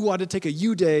know you want to take a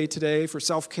you day today for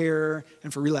self-care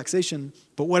and for relaxation,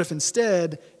 but what if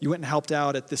instead you went and helped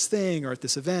out at this thing or at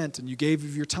this event and you gave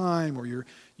of your time or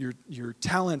your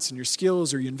talents and your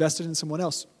skills, or you invested in someone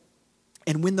else?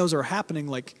 And when those are happening,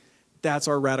 like, that's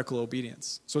our radical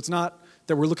obedience. So it's not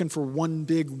that we're looking for one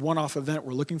big one-off event.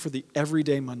 We're looking for the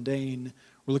everyday mundane.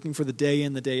 We're looking for the day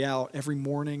in, the day out, every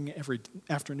morning, every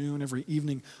afternoon, every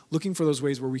evening, looking for those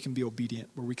ways where we can be obedient,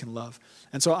 where we can love.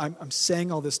 And so I'm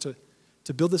saying all this to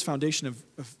build this foundation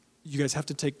of you guys have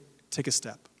to take a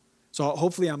step. So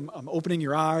hopefully I'm opening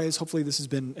your eyes. Hopefully this has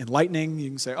been enlightening. You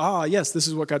can say, yes, this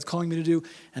is what God's calling me to do.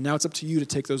 And now it's up to you to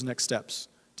take those next steps,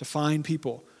 to find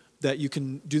people that you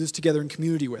can do this together in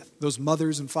community with, those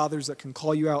mothers and fathers that can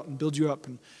call you out and build you up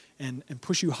and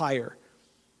push you higher.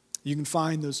 You can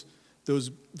find those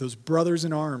brothers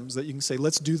in arms that you can say,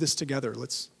 let's do this together.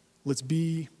 Let's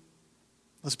be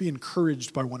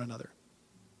encouraged by one another.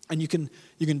 And you can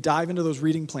dive into those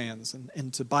reading plans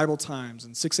and to Bible times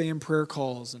and 6 a.m. prayer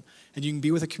calls, and you can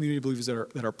be with a community of believers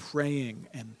that are praying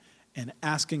and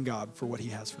asking God for what he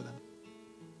has for them.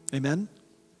 Amen?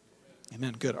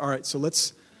 Amen. Good. All right, so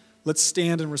let's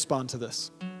stand and respond to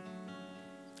this.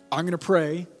 I'm going to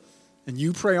pray, and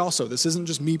you pray also. This isn't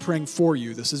just me praying for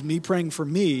you. This is me praying for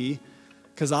me,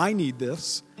 because I need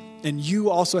this, and you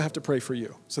also have to pray for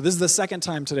you. So this is the second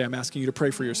time today I'm asking you to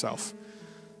pray for yourself.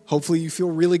 Hopefully you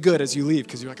feel really good as you leave,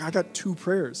 because you're like, I got 2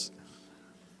 prayers.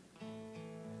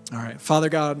 All right, Father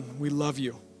God, we love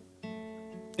you,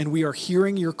 and we are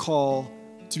hearing your call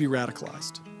to be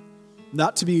radicalized,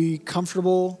 not to be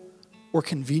comfortable or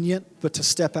convenient, but to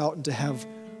step out and to have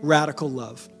radical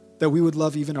love, that we would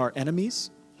love even our enemies,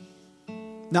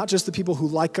 not just the people who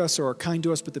like us or are kind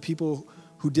to us, but the people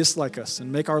who dislike us and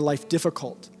make our life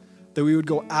difficult, that we would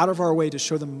go out of our way to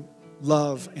show them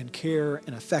love and care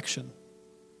and affection.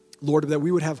 Lord, that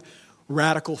we would have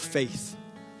radical faith,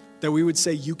 that we would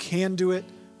say, you can do it,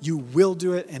 you will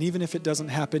do it, and even if it doesn't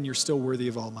happen, you're still worthy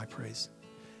of all my praise.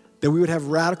 That we would have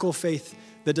radical faith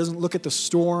that doesn't look at the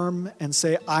storm and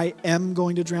say, I am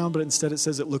going to drown, but instead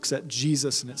it looks at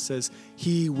Jesus and it says,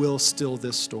 he will still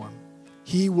this storm.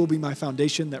 He will be my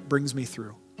foundation that brings me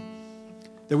through.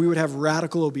 That we would have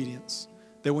radical obedience.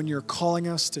 That when you're calling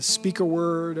us to speak a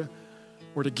word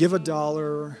or to give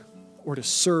 $1 or to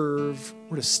serve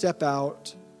or to step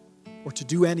out or to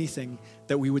do anything,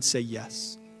 that we would say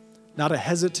yes. Not a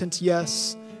hesitant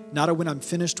yes, not a when I'm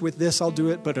finished with this, I'll do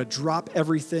it, but a drop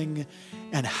everything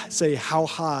and say how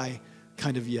high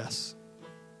kind of yes.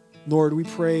 Lord, we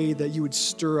pray that you would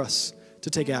stir us to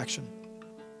take action.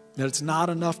 That it's not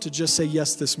enough to just say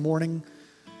yes this morning,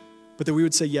 but that we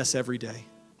would say yes every day.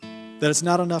 That it's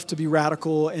not enough to be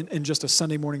radical in just a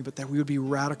Sunday morning, but that we would be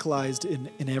radicalized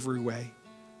in every way.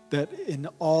 That in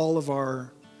all of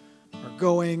our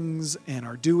goings and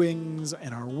our doings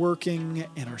and our working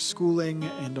and our schooling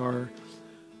and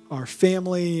our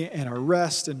family and our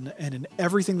rest and in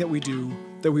everything that we do,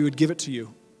 that we would give it to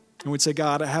you. And we'd say,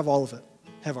 God, I have all of it.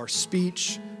 Have our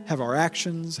speech, have our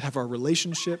actions, have our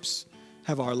relationships,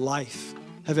 have our life,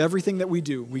 have everything that we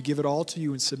do. We give it all to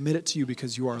you and submit it to you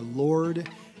because you are Lord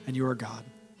and you are God.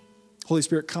 Holy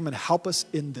Spirit, come and help us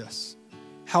in this.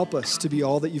 Help us to be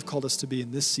all that you've called us to be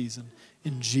in this season.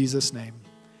 In Jesus' name,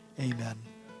 amen.